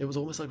hovering. It was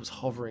almost like it was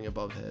hovering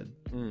above head.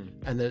 And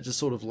then it just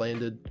sort of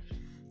landed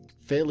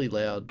fairly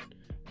loud.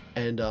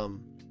 And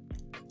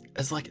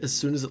as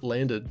soon as it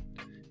landed,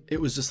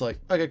 it was just like,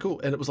 okay, cool.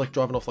 And it was like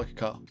driving off like a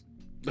car.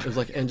 It was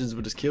like engines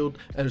were just killed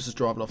and it was just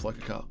driving off like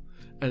a car.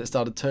 And it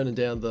started turning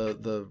down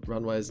the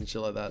runways and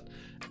shit like that.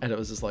 And it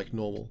was just like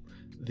normal.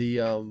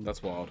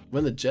 That's wild.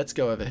 When the jets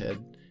go overhead,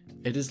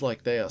 it is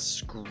like they are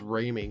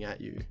screaming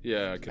at you.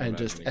 Yeah, I can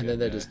imagine. And then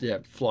they're just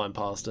flying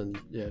past and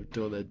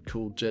doing their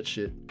cool jet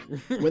shit.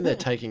 When they're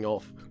taking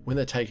off,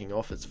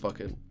 it's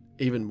fucking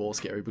even more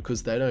scary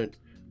because they don't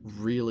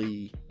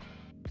really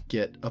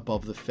get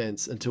above the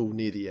fence until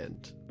near the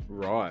end.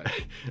 Right.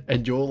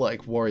 And you're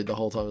like worried the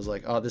whole time. It's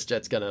like, oh, this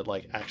jet's gonna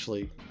like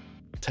actually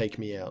take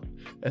me out,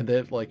 and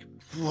they're like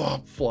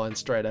flying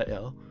straight at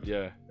you.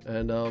 Yeah.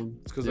 And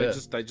it's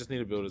because they just need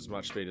to build as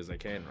much speed as they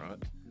can, right?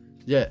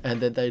 Yeah, and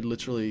then they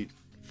literally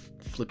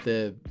flip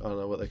their, I don't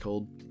know what they're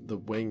called, the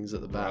wings at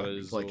the back,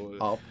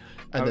 up,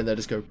 and then they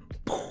just go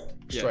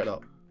straight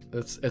up.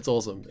 It's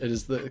awesome. It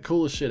is the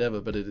coolest shit ever,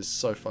 but it is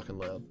so fucking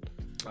loud.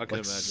 I can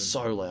imagine.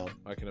 So loud.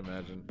 I can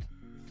imagine.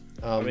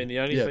 I mean, the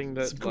only thing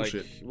that cool like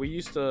shit. we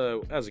used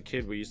to, as a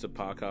kid, we used to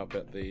park up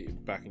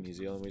back in New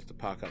Zealand. We used to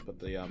park up at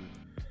the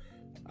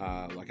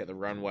like at the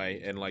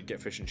runway and like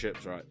get fish and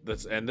chips, right?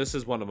 This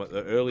is one of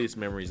the earliest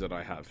memories that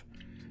I have.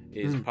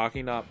 Is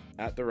parking up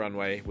at the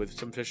runway with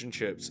some fish and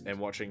chips and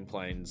watching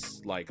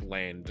planes like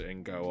land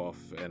and go off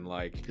and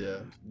like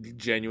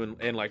genuine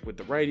and like with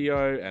the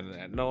radio and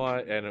at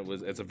night, and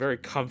it's a very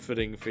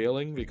comforting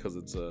feeling because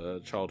it's a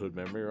childhood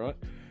memory, right?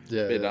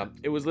 But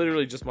it was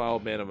literally just my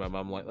old man and my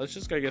mum like, let's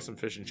just go get some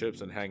fish and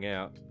chips and hang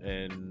out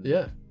and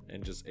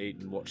just eat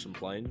and watch some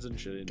planes and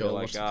shit. And go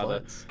like,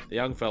 the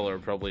young fella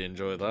would probably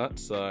enjoy that,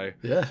 so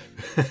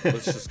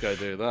let's just go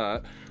do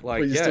that.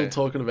 Like, but you're still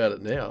talking about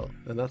it now,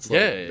 and that's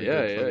like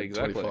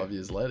exactly 25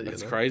 years later.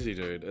 It's crazy,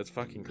 dude. It's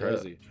fucking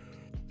crazy.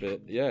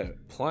 But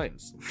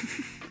planes.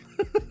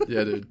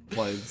 Yeah, dude,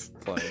 planes.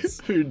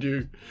 Who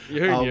knew?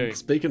 Who knew?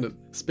 Speaking of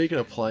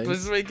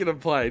planes. Speaking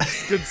of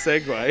planes, good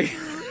segue.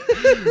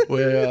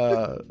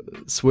 We're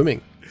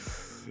swimming.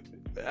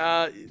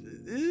 Yeah,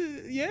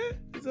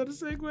 is that a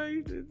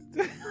segue?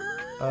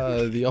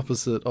 The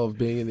opposite of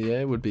being in the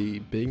air would be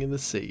being in the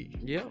sea.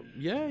 Yeah.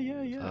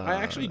 I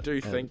actually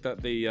do think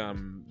that the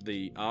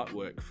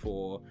artwork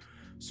for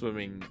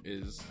swimming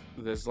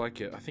there's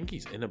like I think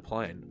he's in a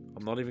plane.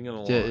 I'm not even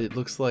gonna lie. Yeah, it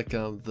looks like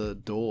the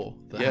door,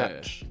 the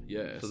hatch.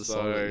 Yeah. For the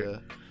so,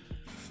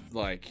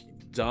 like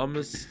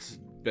dumbest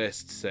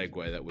best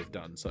segue that we've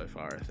done so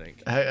far, I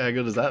think. How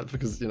good is that?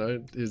 Because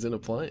he's in a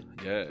plane.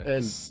 Yeah.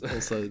 And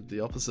also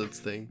the opposites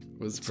thing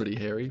was pretty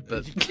hairy,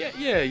 but yeah.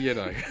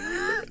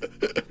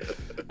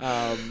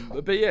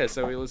 But yeah,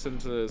 so we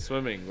listened to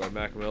Swimming by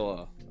Mac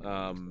Miller.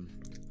 I'm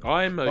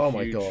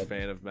a huge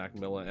fan of Mac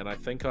Miller, and I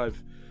think on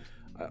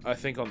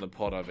the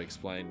pod I've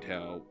explained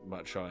how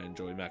much I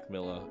enjoy Mac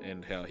Miller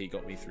and how he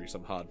got me through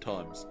some hard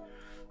times.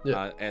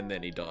 Yeah. And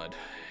then he died,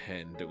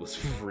 and it was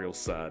real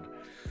sad.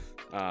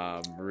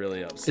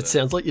 Really upset. It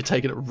sounds like you're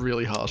taking it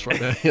really harsh right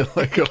now. You're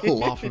like gonna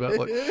laugh about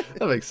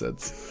that makes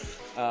sense.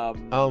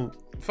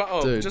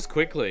 Dude. Just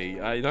quickly,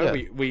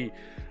 we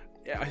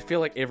I feel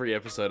like every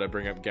episode I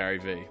bring up Gary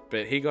V,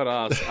 but he got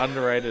asked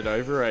underrated,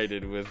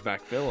 overrated with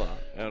Mac Miller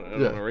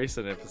on a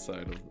recent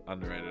episode of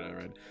Underrated,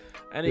 Overrated.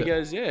 And he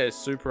goes, it's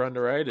super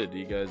underrated.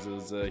 He goes, it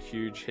was a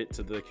huge hit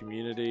to the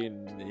community,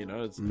 and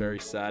it's a very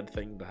sad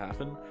thing to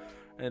happen.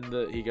 And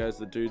he goes,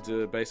 the dude's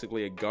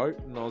basically a goat,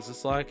 and I was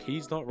just like,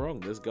 he's not wrong.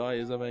 This guy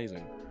is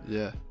amazing.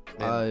 Yeah,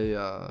 and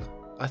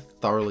I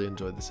thoroughly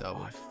enjoyed this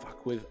album.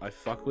 I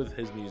fuck with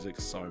his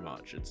music so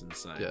much. It's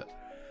insane. Yeah.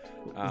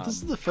 This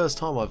is the first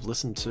time I've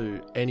listened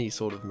to any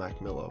sort of Mac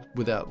Miller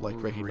without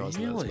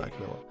recognizing that as Mac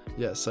Miller.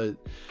 Yeah, so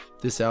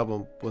this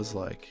album was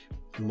like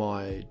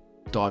my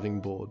diving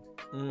board.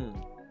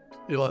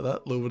 You like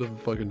that? A little bit of a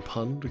fucking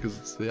pun because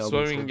it's the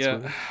album. Swimming, yeah.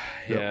 Swimming.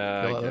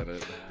 Yeah, I get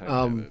it.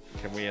 Can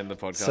we end the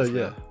podcast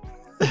now?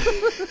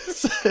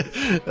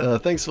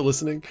 Thanks for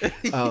listening.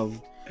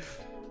 What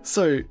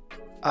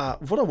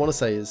I want to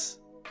say is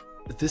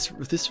this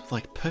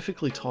like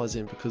perfectly ties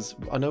in because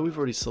I know we've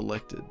already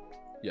selected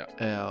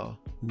our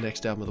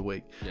next album of the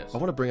week. Yes. I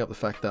want to bring up the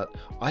fact that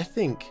I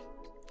think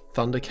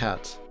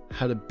Thundercat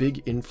had a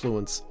big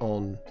influence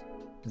on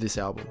this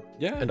album.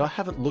 Yeah. And I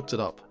haven't looked it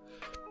up.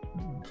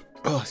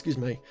 Oh, excuse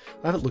me.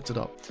 I haven't looked it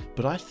up.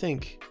 But I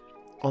think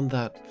on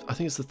that, I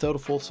think it's the third or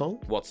fourth song.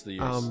 What's the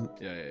Use?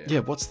 Yeah,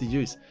 What's the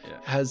Use? Yeah.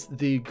 Has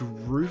the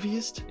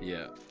grooviest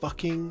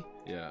fucking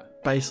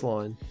bass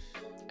line.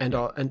 And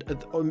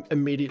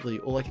immediately,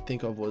 all I could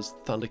think of was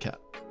Thundercat.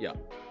 Yeah.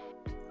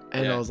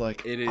 And I was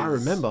like, I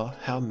remember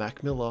how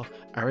Mac Miller,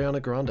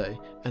 Ariana Grande,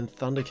 and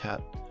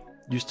Thundercat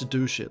used to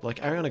do shit. Like,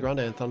 Ariana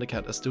Grande and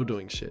Thundercat are still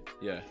doing shit.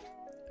 Yeah.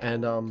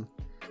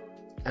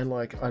 And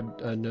like, I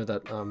know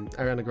that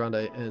Ariana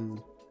Grande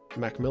and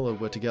Mac Miller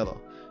were together.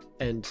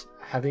 And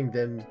having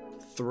them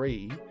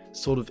three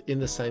sort of in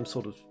the same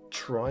sort of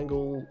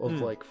triangle of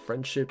like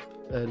friendship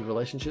and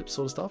relationship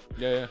sort of stuff.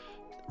 Yeah.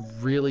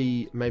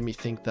 Really made me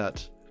think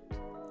that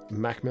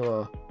Mac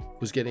Miller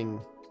was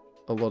getting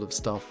a lot of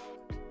stuff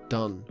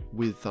done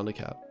with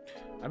Thundercat.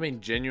 I mean,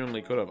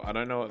 genuinely could have. I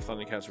don't know what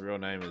Thundercat's real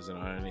name is, and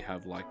I only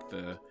have like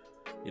the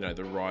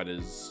the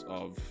writers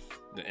of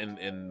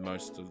and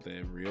most of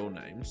their real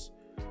names.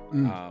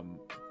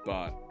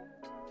 But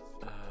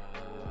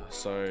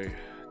so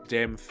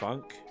Damn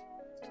Funk.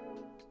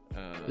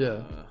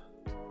 Yeah.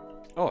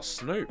 Oh,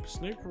 Snoop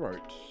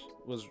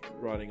was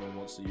writing on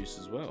What's the Use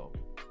as well.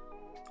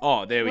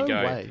 Oh, there we No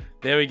go. way.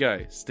 There we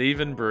go.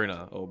 Stephen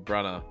Brunner,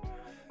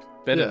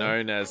 better Yeah.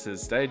 known as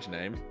his stage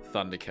name,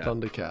 Thundercat.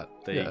 Thundercat.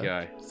 There you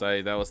go.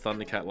 So that was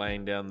Thundercat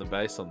laying down the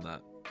bass on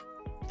that.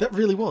 That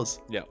really was.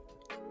 Yep.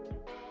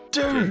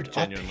 Dude,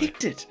 I Genuinely.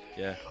 picked it.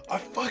 Yeah. I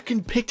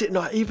fucking picked it, and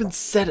I even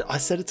said it. I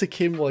said it to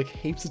Kim like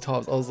heaps of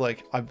times. I was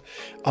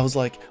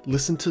like,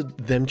 listen to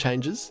them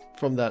changes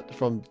from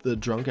the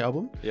Drunk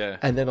album. Yeah.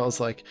 And then I was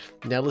like,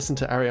 now listen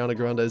to Ariana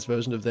Grande's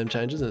version of them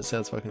changes, and it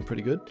sounds fucking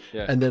pretty good.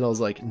 Yeah. And then I was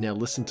like, now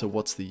listen to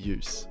What's the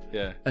Use.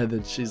 Yeah. And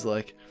then she's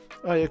like,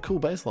 oh yeah, cool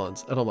bass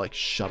lines. And I'm like,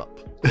 shut up.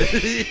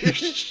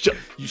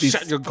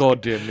 Shut your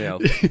goddamn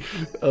mouth.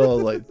 Oh,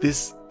 like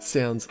this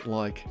sounds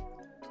like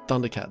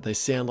Thundercat. They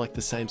sound like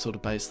the same sort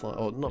of bass line,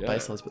 or not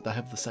bass lines, but they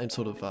have the same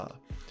sort of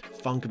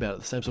funk about it,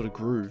 the same sort of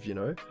groove,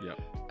 Yeah.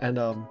 And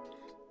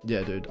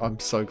yeah, dude, I'm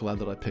so glad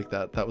that I picked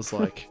that. That was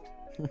like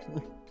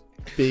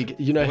big.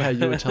 You know how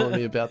you were telling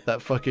me about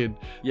that fucking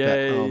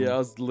Yeah. I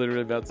was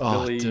literally about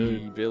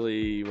to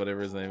Billy,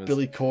 whatever his name is.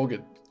 Billy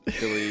Corgan.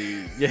 Billy.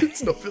 Yeah.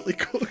 It's not Billy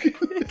Corgan.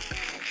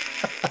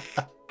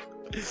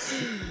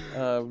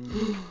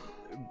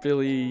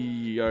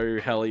 Billy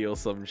O'Halley or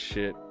some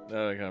shit.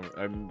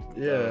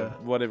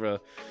 Whatever.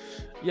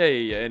 Yeah.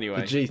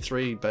 Anyway. The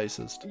G3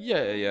 bassist.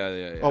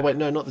 Yeah. Oh wait,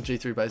 no, not the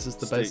G3 bassist.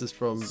 The bassist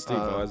from Steve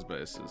Vai's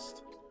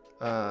bassist.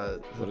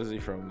 What is he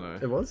from though?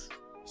 It was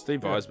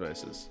Steve Vai's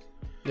bassist.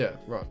 Yeah,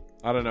 right.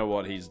 I don't know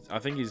what I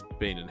think he's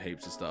been in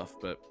heaps of stuff,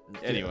 but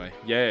anyway,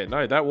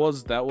 no, that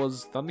was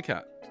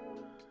Thundercat.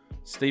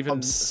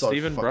 I'm so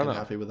Stephen fucking Brunner.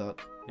 happy with that.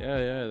 Yeah,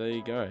 there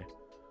you go.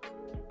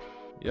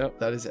 Yep.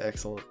 That is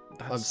excellent.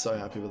 I'm so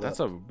happy with that.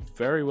 That's a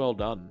very well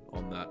done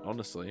on that,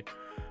 honestly.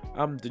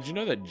 Did you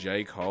know that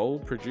J. Cole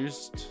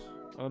produced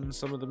on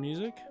some of the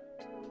music?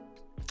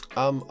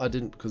 I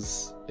didn't,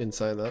 because in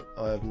saying that,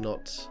 I have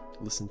not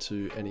listened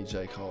to any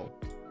J. Cole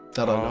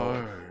that I know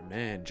of. Oh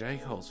man,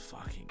 J. Cole's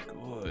fucking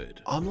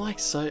good. I'm like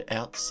so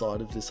outside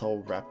of this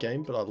whole rap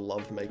game, but I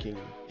love making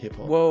hip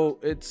hop. Well,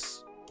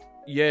 it's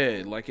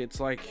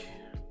like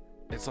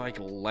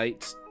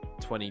late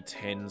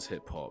 2010s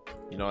hip hop.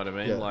 You know what I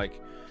mean? Yeah. Like,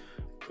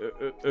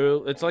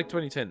 it's like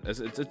 2010. It's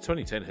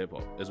 2010 hip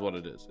hop is what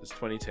it is. It's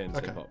 2010s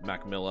Okay. hip hop.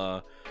 Mac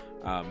Miller,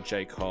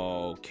 J.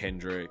 Cole,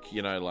 Kendrick.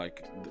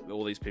 Like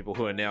all these people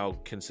who are now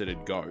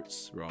considered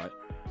goats, right?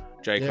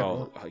 J.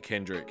 Cole,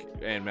 Kendrick,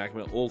 and Mac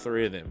Miller. All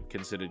three of them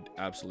considered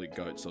absolute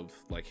goats of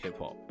like hip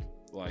hop.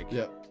 Like,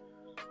 yeah.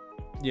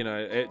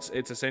 It's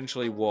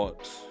essentially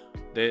what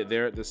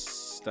they're at the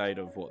state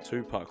of what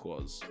Tupac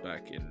was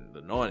back in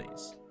the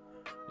 90s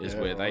is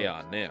where they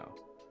are now.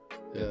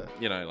 Yeah.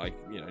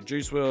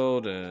 Juice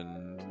WRLD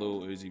and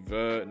Lil Uzi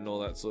Vert and all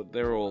that sort.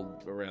 They're all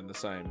around the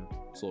same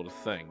sort of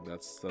thing.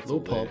 That's Lil all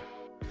Pump.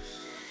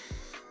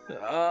 Dude,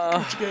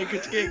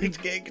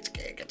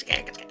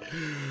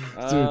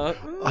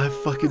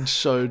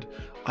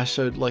 I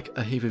showed like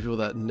a heap of people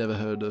that never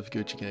heard of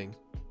Gucci Gang,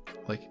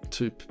 like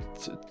to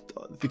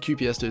the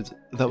QPS dudes.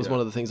 That was one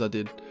of the things I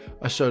did.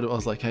 I showed them. I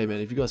was like, "Hey man,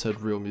 have you guys heard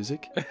real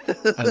music?"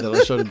 And then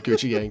I showed them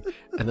Gucci Gang,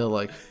 and they're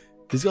like,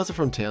 "These guys are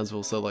from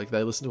Townsville, so like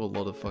they listen to a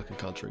lot of fucking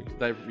country."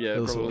 They probably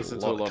listen listen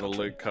to a lot of country.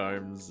 Luke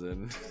Combs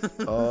and.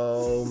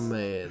 Oh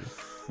man,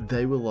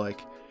 they were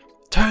like,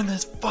 "Turn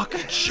this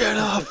fucking shit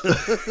off!"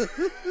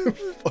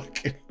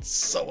 Fucking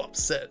so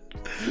upset.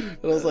 And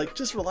I was like,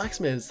 "Just relax,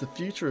 man. It's the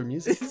future of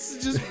music. It's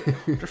just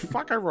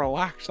fucking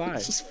relax, eh?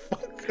 Just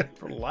fucking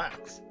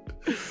relax."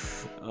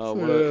 Oh,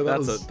 Yeah, well,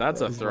 that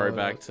that's a was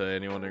throwback wild. to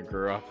anyone who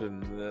grew up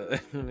in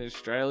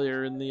Australia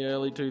in the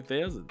early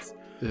 2000s.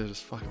 Yeah,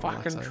 just fucking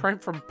Fucking relax.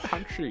 Trent from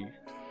Punchy.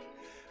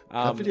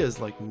 That video is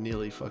like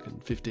nearly fucking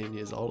 15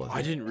 years old. I I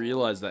think. didn't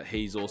realize that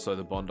he's also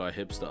the Bondi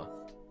hipster.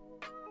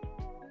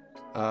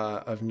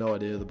 I have no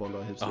idea who the Bondi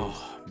hipster is.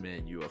 Oh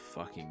man, you are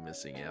fucking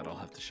missing out. I'll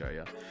have to show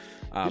you.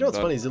 You know what's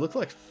funny is he looked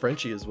like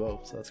Frenchie as well,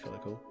 so that's kind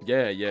of cool.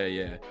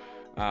 Yeah.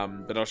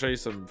 But I'll show you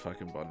some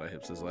fucking Bondi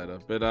hipsters later.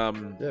 But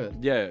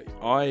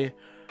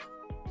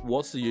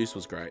What's the Use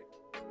was great.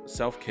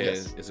 Self Care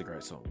Yes. is a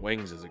great song.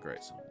 Wings is a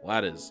great song.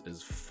 Ladders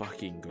is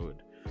fucking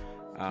good.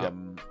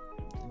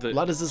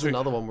 Ladders is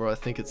another one where I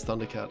think it's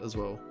Thundercat as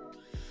well.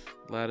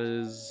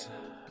 Ladders.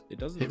 It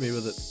doesn't Hit me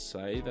with it.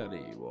 say that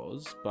he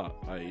was, but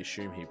I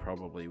assume he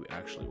probably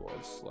actually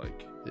was.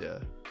 Like, Yeah.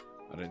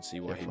 I don't see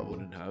why he probably.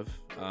 wouldn't have.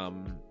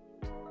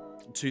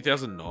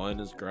 2009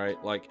 is great.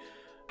 Like,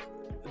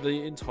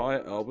 the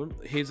entire album.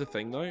 Here's the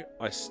thing, though.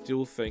 I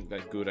still think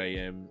that Good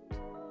AM.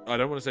 I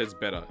don't want to say it's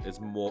better. It's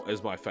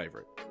my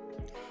favorite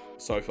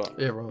so far.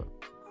 Yeah, right.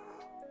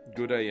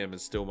 Good AM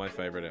is still my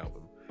favorite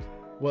album.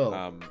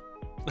 Well,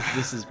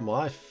 this is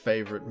my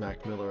favorite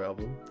Mac Miller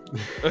album.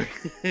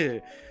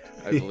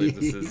 I believe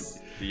this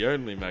is the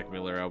only Mac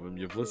Miller album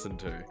you've listened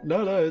to.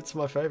 No, it's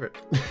my favorite.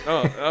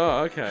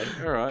 Oh, okay,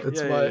 all right.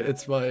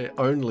 It's my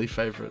only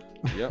favorite.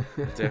 Yep,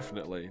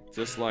 definitely.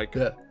 Just like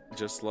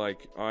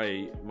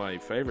my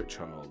favorite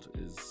child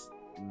is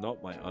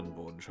not my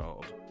unborn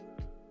child.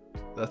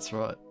 That's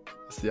right.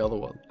 It's the other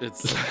one.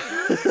 It's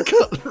I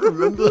can't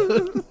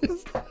remember.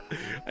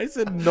 I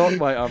said not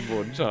my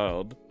unborn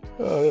child.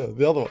 Oh yeah,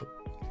 the other one.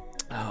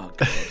 Oh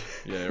god.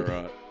 Yeah,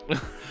 right.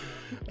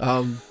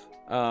 Um,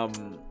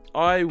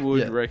 I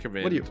would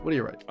recommend. What do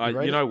you rate?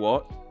 You know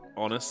what?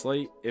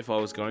 Honestly, if I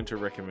was going to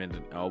recommend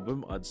an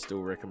album, I'd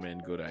still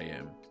recommend Good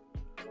AM.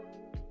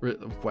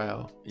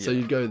 Wow. Yeah. So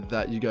you go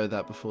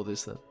that before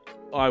this then?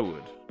 I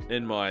would,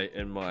 in my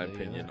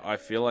opinion. I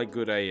feel like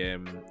Good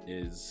AM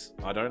is,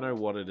 I don't know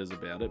what it is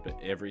about it, but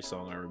every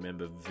song I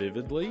remember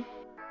vividly.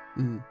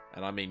 Mm.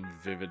 And I mean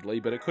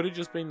vividly, but it could have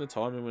just been the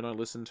timing when I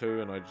listened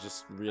to, and I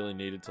just really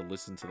needed to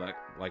listen to that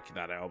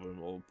album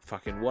or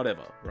fucking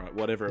whatever, right?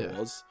 Whatever it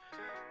was.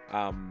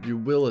 You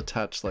will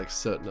attach like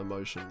certain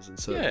emotions and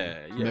certain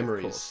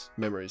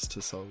memories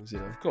to songs, you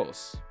know. Of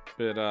course,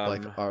 but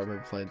like I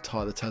remember playing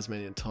Ty the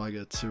Tasmanian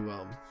Tiger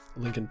to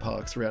Linkin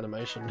Park's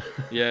Reanimation.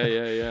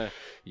 Yeah.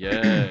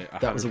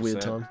 That was a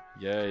weird time.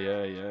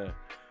 Yeah.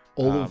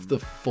 All of the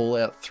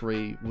Fallout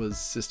 3 was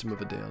System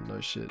of a Down. No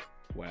shit.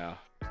 Wow.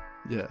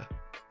 Yeah.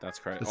 That's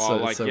crazy.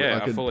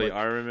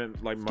 I remember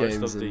like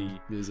most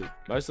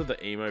of the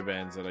emo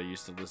bands that I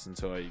used to listen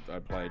to, I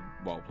played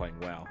while playing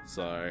WoW.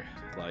 So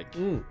like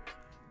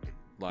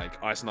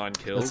Ice Nine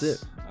Kills.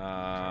 That's it.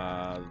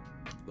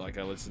 Like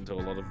I listened to a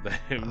lot of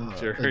them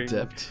during.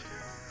 Adept.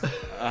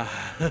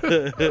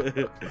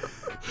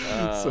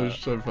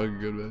 So fucking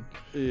good, man.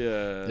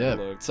 Yeah.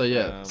 Look, so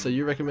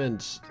you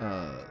recommend?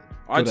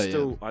 I'd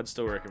still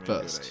recommend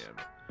first. Good AM.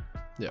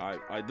 Yeah.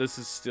 This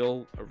is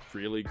still a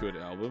really good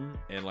album,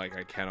 and like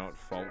I cannot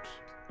fault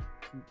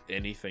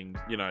anything.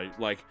 You know,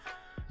 like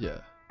I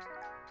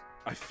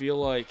just feel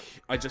like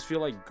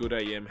Good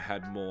AM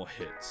had more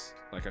hits.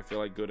 Like I feel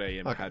like Good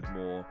AM had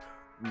more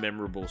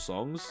memorable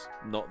songs.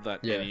 Not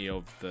that any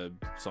of the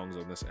songs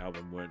on this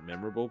album weren't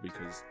memorable,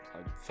 because I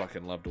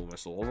fucking loved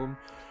almost all of them.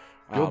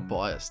 You're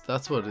biased.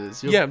 That's what it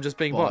is. I'm just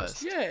being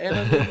biased. Yeah, and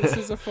I mean, this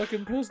is a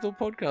fucking personal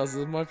podcast. This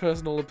is my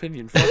personal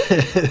opinion. Fuck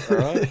you,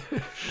 alright?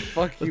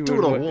 Fuck you.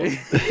 Do what I want.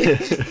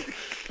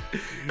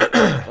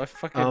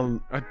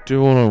 I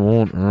do what I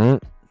want,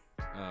 alright?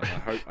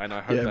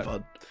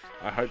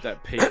 I hope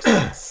that peaks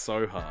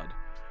so hard.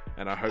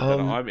 And I hope that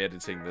I'm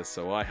editing this,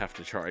 so I have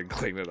to try and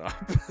clean it up.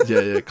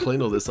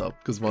 Clean all this up,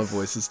 because my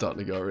voice is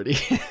starting to go already.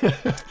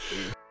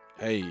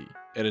 Hey,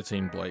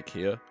 editing Blake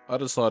here. I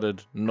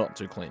decided not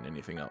to clean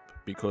anything up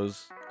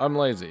because I'm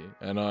lazy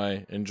and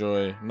I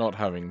enjoy not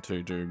having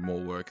to do more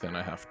work than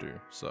I have to.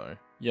 So,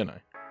 you know.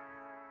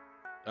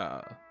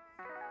 But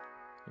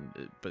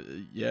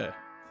yeah.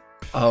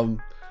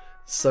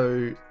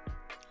 So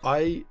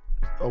I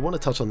want to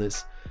touch on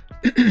this.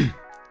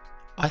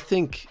 I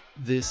think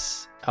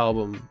this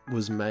album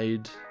was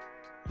made,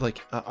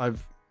 like, I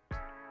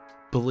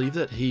believe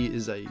that he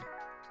was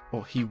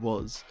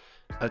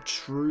a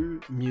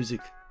true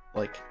music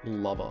like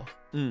lover.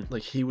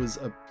 Like he was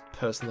a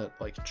person that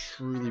like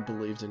truly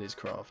believed in his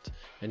craft,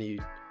 and he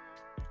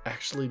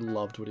actually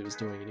loved what he was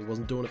doing, and he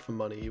wasn't doing it for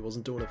money, he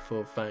wasn't doing it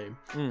for fame.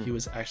 He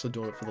was actually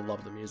doing it for the love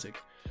of the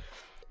music.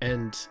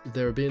 And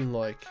there have been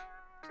like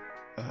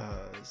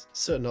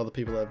certain other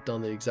people that have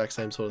done the exact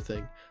same sort of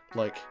thing,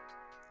 like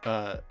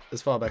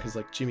as far back as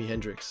like Jimi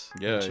Hendrix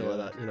and shit like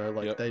that, you know,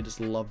 like they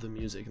just love the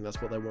music and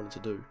that's what they wanted to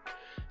do.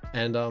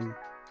 And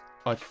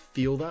I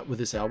feel that with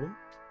this album,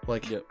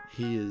 like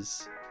he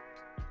is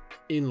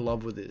in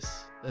love with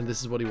this, and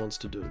this is what he wants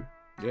to do.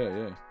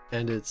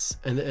 And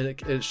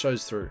it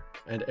shows through.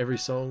 And every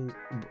song,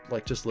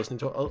 like just listening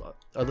to it,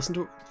 I listened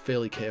to it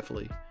fairly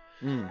carefully,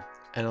 and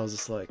I was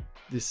just like,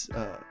 this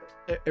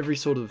every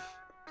sort of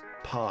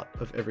part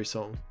of every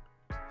song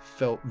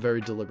felt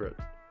very deliberate.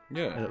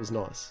 And it was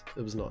nice.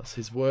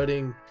 His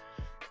wording,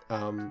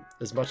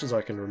 as much as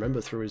I can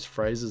remember through his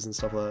phrases and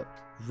stuff like that,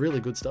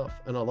 really good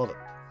stuff, and I love it.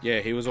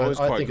 Yeah, he was always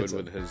quite good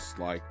with his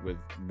like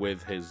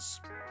with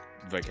his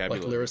vocabulary,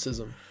 like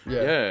lyricism.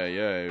 Yeah,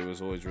 he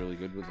was always really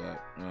good with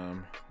that.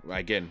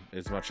 Again,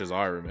 as much as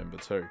I remember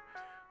too.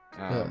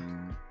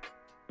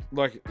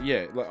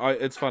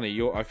 It's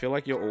funny. I feel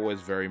like you're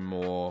always very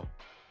more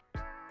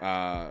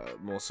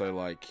so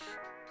like,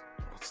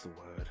 what's the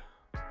word?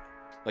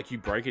 Like you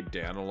break it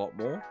down a lot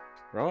more,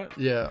 right?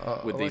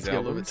 Yeah, with these albums, get a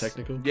little bit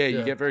technical. Yeah,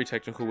 you get very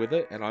technical with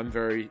it, and I'm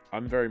very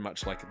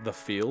much like the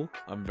feel.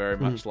 I'm very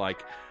much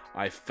like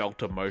I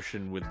felt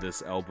emotion with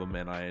this album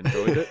and I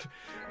enjoyed it.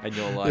 And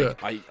you're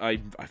like,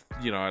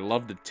 I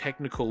love the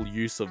technical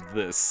use of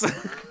this.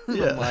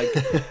 Yeah,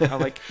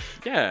 I'm like,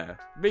 yeah,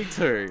 me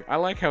too. I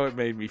like how it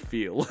made me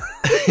feel.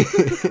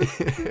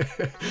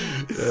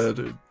 Yeah,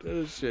 dude.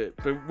 Oh, shit.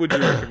 But would you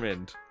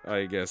recommend?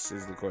 I guess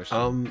is the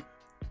question.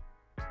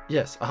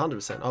 Yes,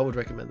 100%. I would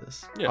recommend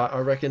this. Yeah. I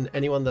reckon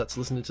anyone that's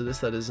listening to this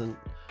that isn't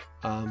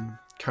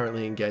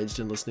currently engaged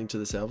in listening to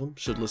this album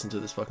should listen to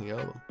this fucking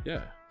album.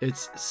 Yeah.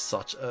 It's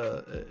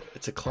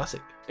a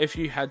classic. If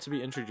you had to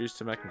be introduced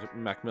to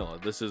Mac Miller,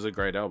 this is a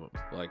great album.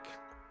 Like,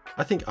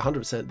 I think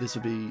 100% this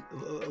would be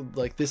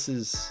like, this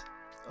is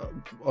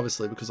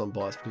obviously because I'm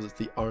biased because it's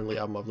the only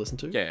album I've listened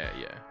to. yeah.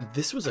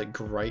 This was a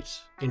great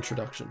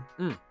introduction.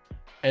 Mm.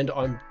 And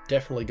I'm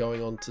definitely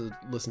going on to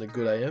listen to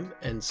Good AM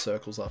and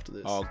Circles after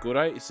this. Oh, Good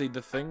AM. See,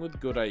 the thing with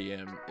Good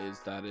AM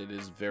is that it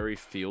is very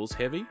feels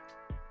heavy.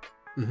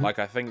 Mhm. Like,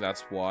 I think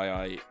that's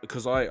why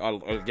because I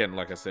again,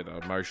 like I said,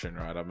 emotion,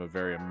 right? I'm a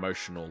very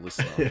emotional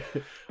listener.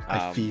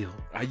 I feel.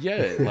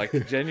 Yeah, like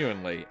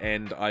genuinely.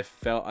 And I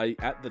felt,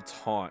 at the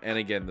time, and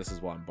again, this is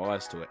why I'm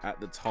biased to it. At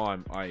the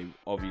time, I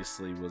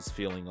obviously was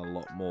feeling a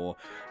lot more,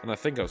 and I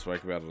think I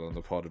spoke about it on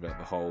the pod about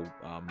the whole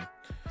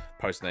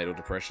postnatal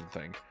depression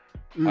thing.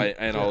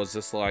 I was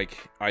just like,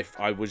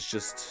 I was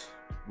just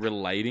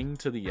relating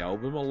to the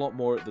album a lot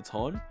more at the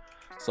time.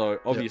 So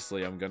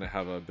obviously I'm going to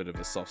have a bit of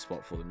a soft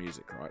spot for the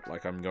music, right?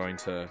 Like, I'm going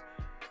to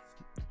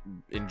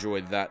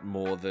enjoy that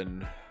more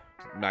than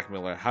Mac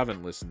Miller I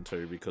haven't listened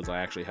to, because I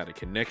actually had a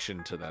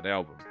connection to that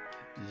album.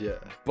 Yeah.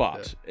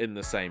 But in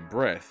the same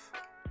breath,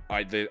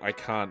 I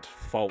can't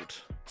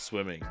fault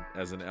Swimming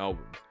as an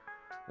album.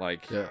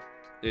 Like,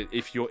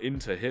 if you're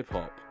into hip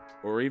hop,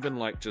 or even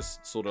like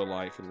just sort of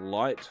like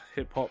light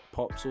hip hop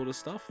pop sort of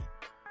stuff,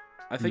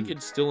 I think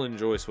you'd still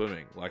enjoy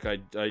Swimming. Like, I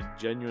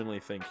genuinely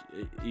think,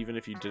 even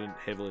if you didn't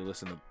heavily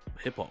listen to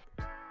hip hop,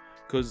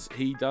 because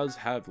he does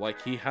have,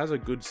 like, he has a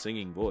good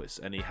singing voice,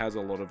 and he has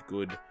a lot of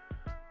good,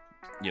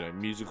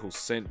 musical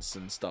sense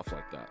and stuff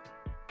like that.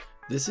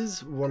 This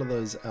is one of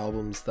those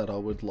albums that I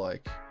would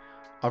like.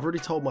 I've already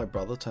told my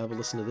brother to have a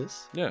listen to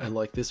this. Yeah. And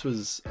like, this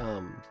was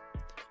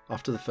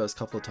after the first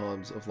couple of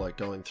times of like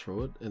going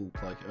through it and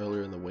like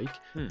earlier in the week,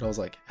 and I was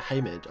like,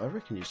 hey man, I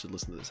reckon you should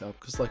listen to this album,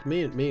 because like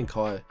me and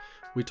Kai,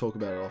 we talk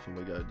about it often.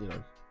 We go,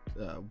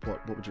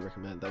 what would you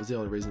recommend? That was the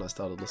only reason I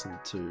started listening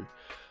to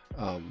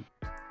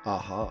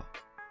Aha.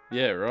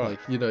 Yeah, right.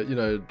 Like,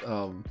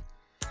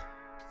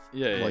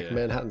 like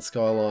Manhattan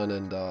Skyline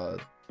and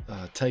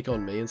Take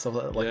On Me and stuff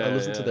like that. Like, I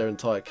listened to their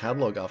entire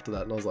catalog after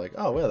that, and I was like,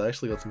 oh wow, they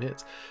actually got some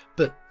hits.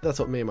 But that's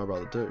what me and my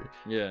brother do.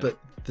 Yeah. But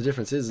the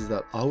difference is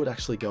that I would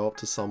actually go up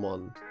to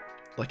someone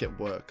like at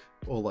work,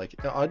 or like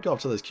I'd go up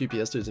to those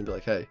QPS dudes and be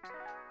like, hey,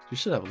 you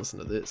should have a listen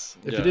to this.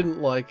 If you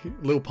didn't like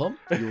Lil Pump,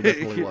 you will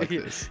definitely like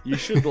this. You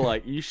should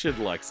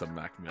like some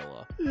Mac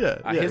Miller. Yeah.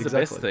 Here's the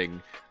best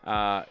thing.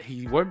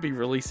 He won't be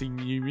releasing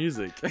new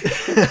music. That's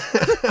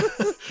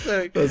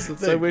the thing.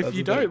 So if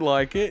you don't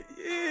like it,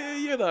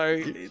 you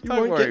don't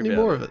won't get any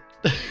more of it.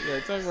 Yeah,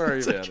 don't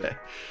worry about it.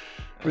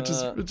 Which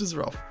is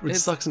rough. Which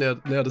sucks now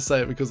to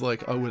say it, because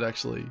like I would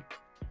actually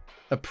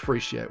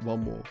appreciate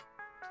one more.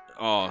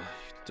 Oh,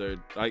 dude.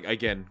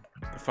 Again,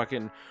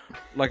 fucking,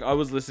 like, I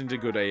was listening to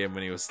Good AM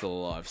when he was still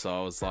alive, so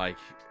I was like,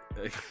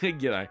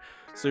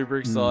 super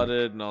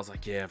excited, and I was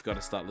like, yeah, I've got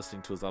to start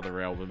listening to his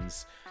other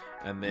albums,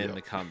 and then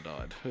the cunt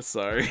died.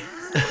 So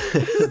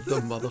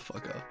the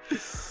motherfucker.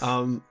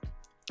 All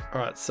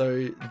right,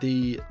 so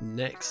the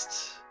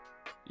next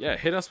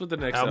hit us with the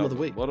next album of the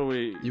week. What do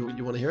we? You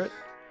want to hear it?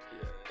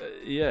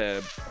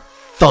 Yeah.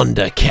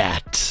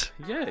 Thundercat.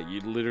 Yeah, you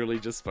literally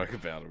just spoke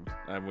about him,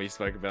 and we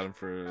spoke about him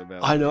for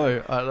about. I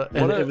know,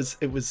 and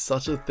it was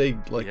such a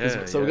thing. Like,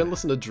 so we're gonna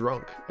listen to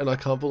Drunk, and I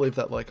can't believe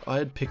that like I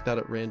had picked that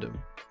at random.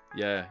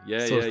 Yeah,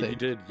 you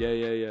did.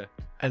 Yeah.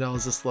 And I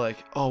was just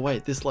like, oh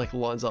wait, this like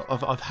lines up.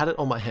 I've had it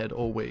on my head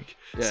all week.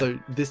 Yeah. So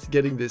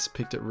getting this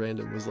picked at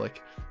random was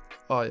like,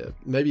 oh yeah,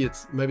 maybe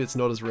it's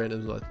not as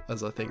random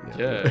as I think now.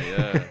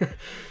 Yeah.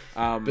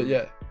 But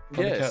yeah.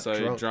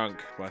 So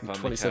Drunk by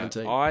Thundercat.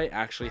 2017. I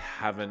actually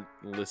haven't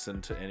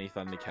listened to any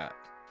Thundercat.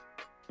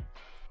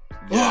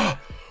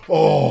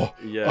 Oh,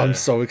 yeah. I'm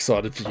so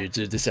excited for you,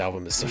 dude. This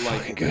album is so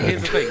fucking good.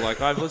 Here's the thing,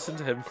 like, I've listened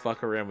to him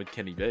fuck around with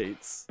Kenny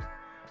Beats.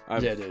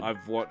 dude.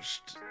 I've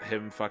watched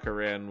him fuck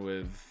around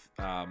with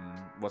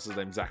what's his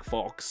name, Zach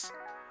Fox.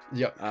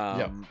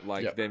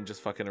 Them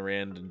just fucking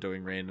around and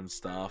doing random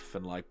stuff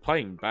and like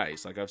playing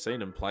bass. Like, I've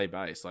seen him play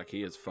bass. Like,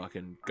 he is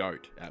fucking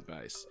goat at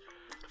bass.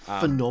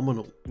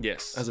 Phenomenal.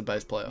 Yes. As a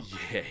bass player.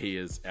 Yeah, he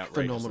is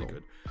outrageously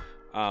good.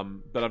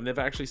 But I've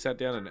never actually sat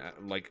down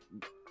and like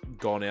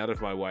gone out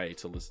of my way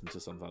to listen to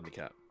some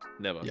Thundercat.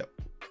 Never. Yep.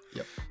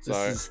 So,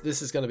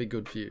 this is going to be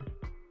good for you.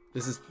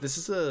 This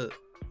is a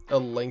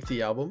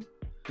lengthy album,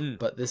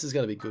 but this is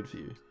going to be good for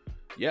you.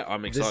 Yeah,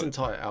 I'm excited. This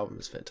entire album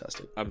is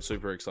fantastic. I'm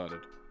super excited.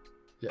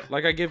 Yeah.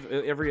 Like, I give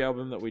every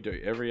album that we do,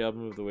 every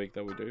album of the week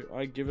that we do,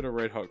 I give it a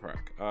red hot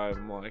crack.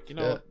 I'm like,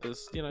 what,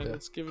 let's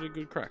give it a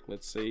good crack.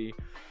 Let's see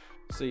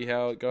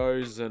how it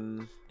goes,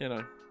 and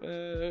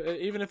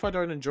even if I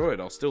don't enjoy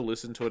it, I'll still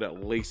listen to it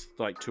at least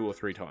like 2 or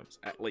 3 times,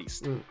 at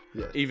least.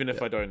 Even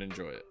if I don't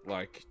enjoy it,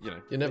 like,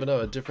 you never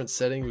know. A different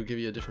setting will give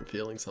you a different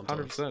feeling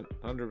sometimes.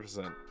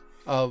 100%.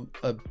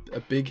 A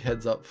big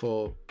heads up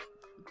for,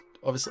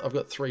 obviously I've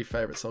got 3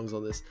 favorite songs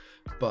on this,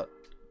 but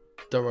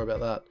Don't worry about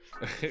that.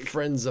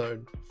 Friend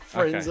Zone.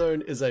 Friend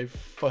Zone is a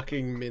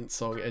fucking mint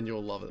song, and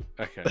you'll love it.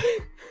 Okay.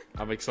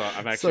 I'm excited.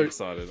 I'm actually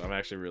excited. I'm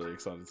actually really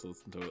excited to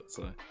listen to it.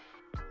 So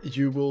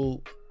you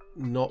will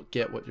not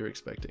get what you're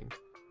expecting.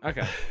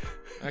 Okay.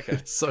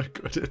 It's so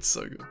good. It's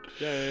so good.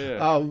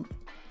 Yeah.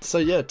 So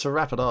yeah, to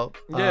wrap it up.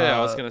 Yeah,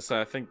 I was gonna say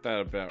I think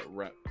that about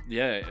wrap.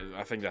 Yeah,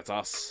 I think that's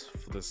us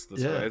for this. Way.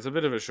 It's a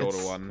bit of a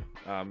shorter one.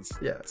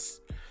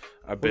 It's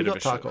a bit of a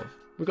Tarkov.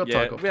 We've got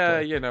yeah, Tarkov.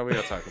 we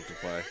got Tarkov to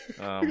play.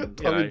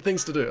 I mean,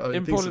 things to do.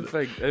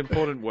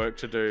 Important work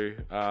to do.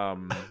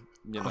 I've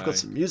got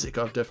some music.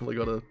 I've definitely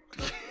got to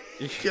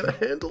get a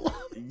handle on.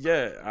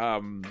 Yeah.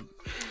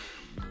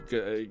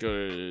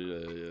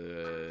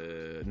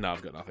 No,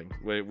 I've got nothing.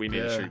 We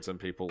need to shoot some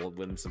people,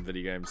 win some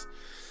video games.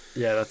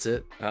 Yeah, that's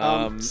it.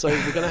 So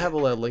we're going to have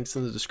all our links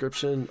in the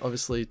description,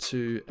 obviously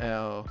to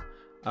our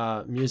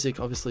music,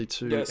 obviously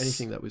to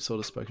anything that we've sort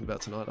of spoken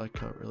about tonight. I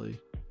can't really.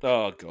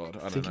 Oh God,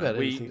 I don't know.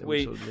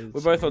 We're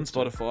both on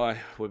Spotify.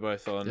 We're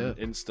both on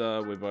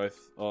Insta. We're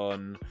both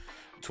on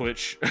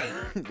Twitch.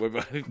 We're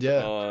both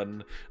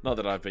on. Not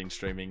that I've been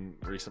streaming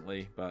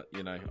recently, but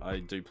I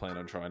do plan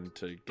on trying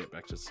to get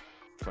back to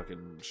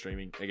fucking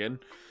streaming again.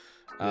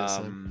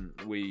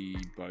 We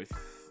both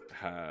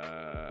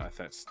have.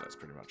 That's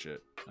pretty much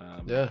it.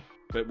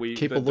 But we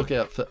keep a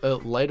lookout for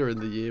later in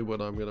the year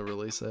when I'm going to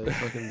release a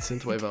fucking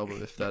synthwave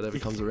album if that ever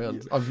comes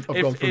around. I've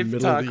gone from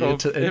middle of the year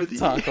to end of the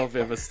year. If Tarkov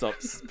ever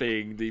stops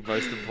being the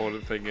most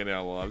important thing in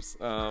our lives,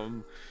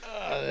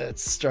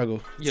 it's a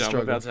struggle. I'm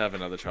about to have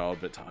another child,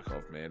 but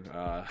Tarkov, man.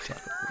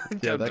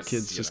 Yeah, that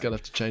kid's just going to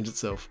have to change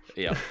itself.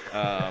 Yeah.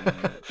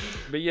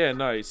 But yeah,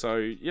 no.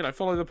 So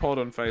follow the pod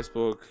on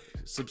Facebook.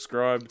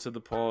 Subscribe to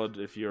the pod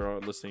if you're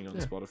listening on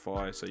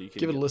Spotify, so you can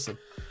give it a listen.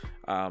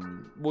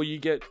 Well, you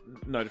get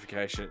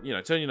notification.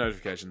 Turn your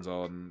notifications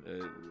on.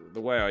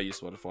 The way I use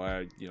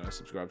Spotify, I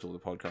subscribe to all the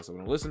podcasts I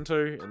want to listen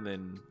to, and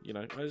then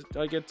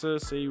I get to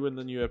see when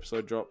the new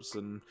episode drops,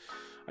 and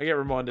I get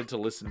reminded to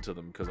listen to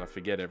them because I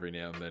forget every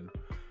now and then.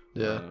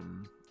 Yeah.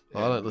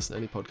 I don't listen to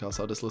any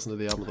podcasts. I just listen to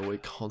the album of the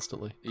week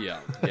constantly. Yeah.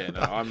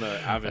 No, I'm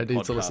an avid I need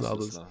podcast to listen to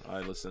others. listener.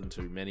 I listen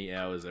to many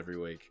hours every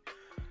week.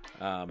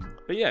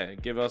 But yeah,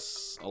 give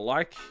us a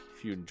like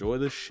if you enjoy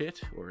this shit,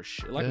 or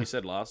like we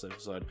said last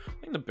episode. I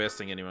think the best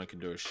thing anyone can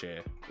do is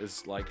share.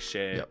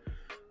 Share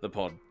the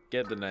pod.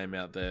 Get the name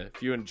out there.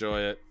 If you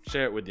enjoy it,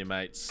 share it with your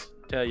mates.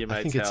 Tell your mates.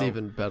 I think it's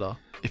even better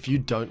if you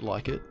don't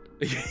like it,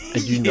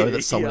 and you know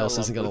that someone else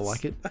isn't going to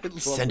like it.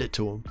 Send it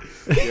to them.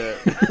 Yeah.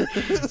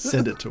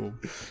 Send it to them.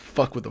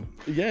 Fuck with them.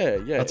 Yeah.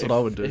 That's what I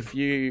would do. If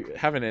you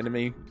have an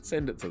enemy,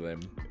 send it to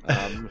them.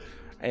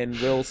 And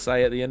we'll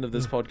say at the end of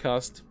this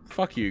podcast,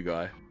 "Fuck you,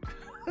 guy."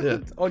 Yeah.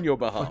 On your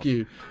behalf. Fuck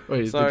you.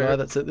 Wait, the guy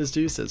that sent this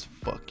to you says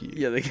 "fuck you."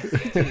 Yeah,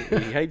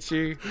 he hates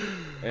you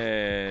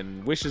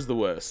and wishes the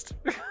worst.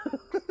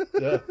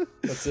 Yeah,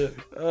 that's it.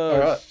 Oh, all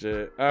right.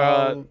 Shit.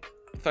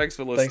 Thanks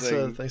for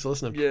listening. Thanks for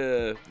listening.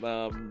 Yeah.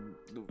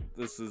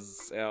 This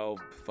is our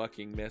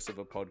fucking mess of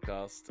a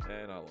podcast,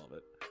 and I love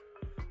it.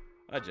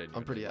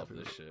 I'm pretty happy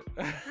with this shit.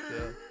 Yeah. I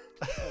love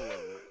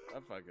it. I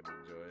fucking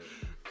enjoy it.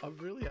 I'm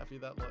really happy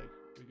that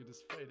we could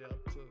just fade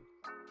out to.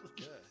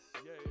 Yeah.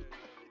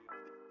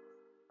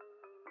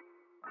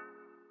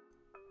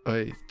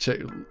 Wait,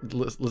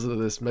 listen to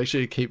this. Make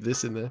sure you keep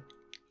this in there.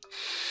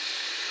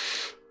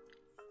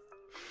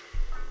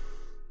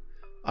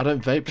 I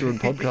don't vape during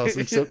podcasts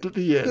except at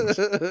the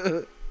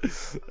end.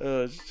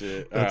 Oh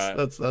shit!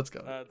 That's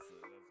good.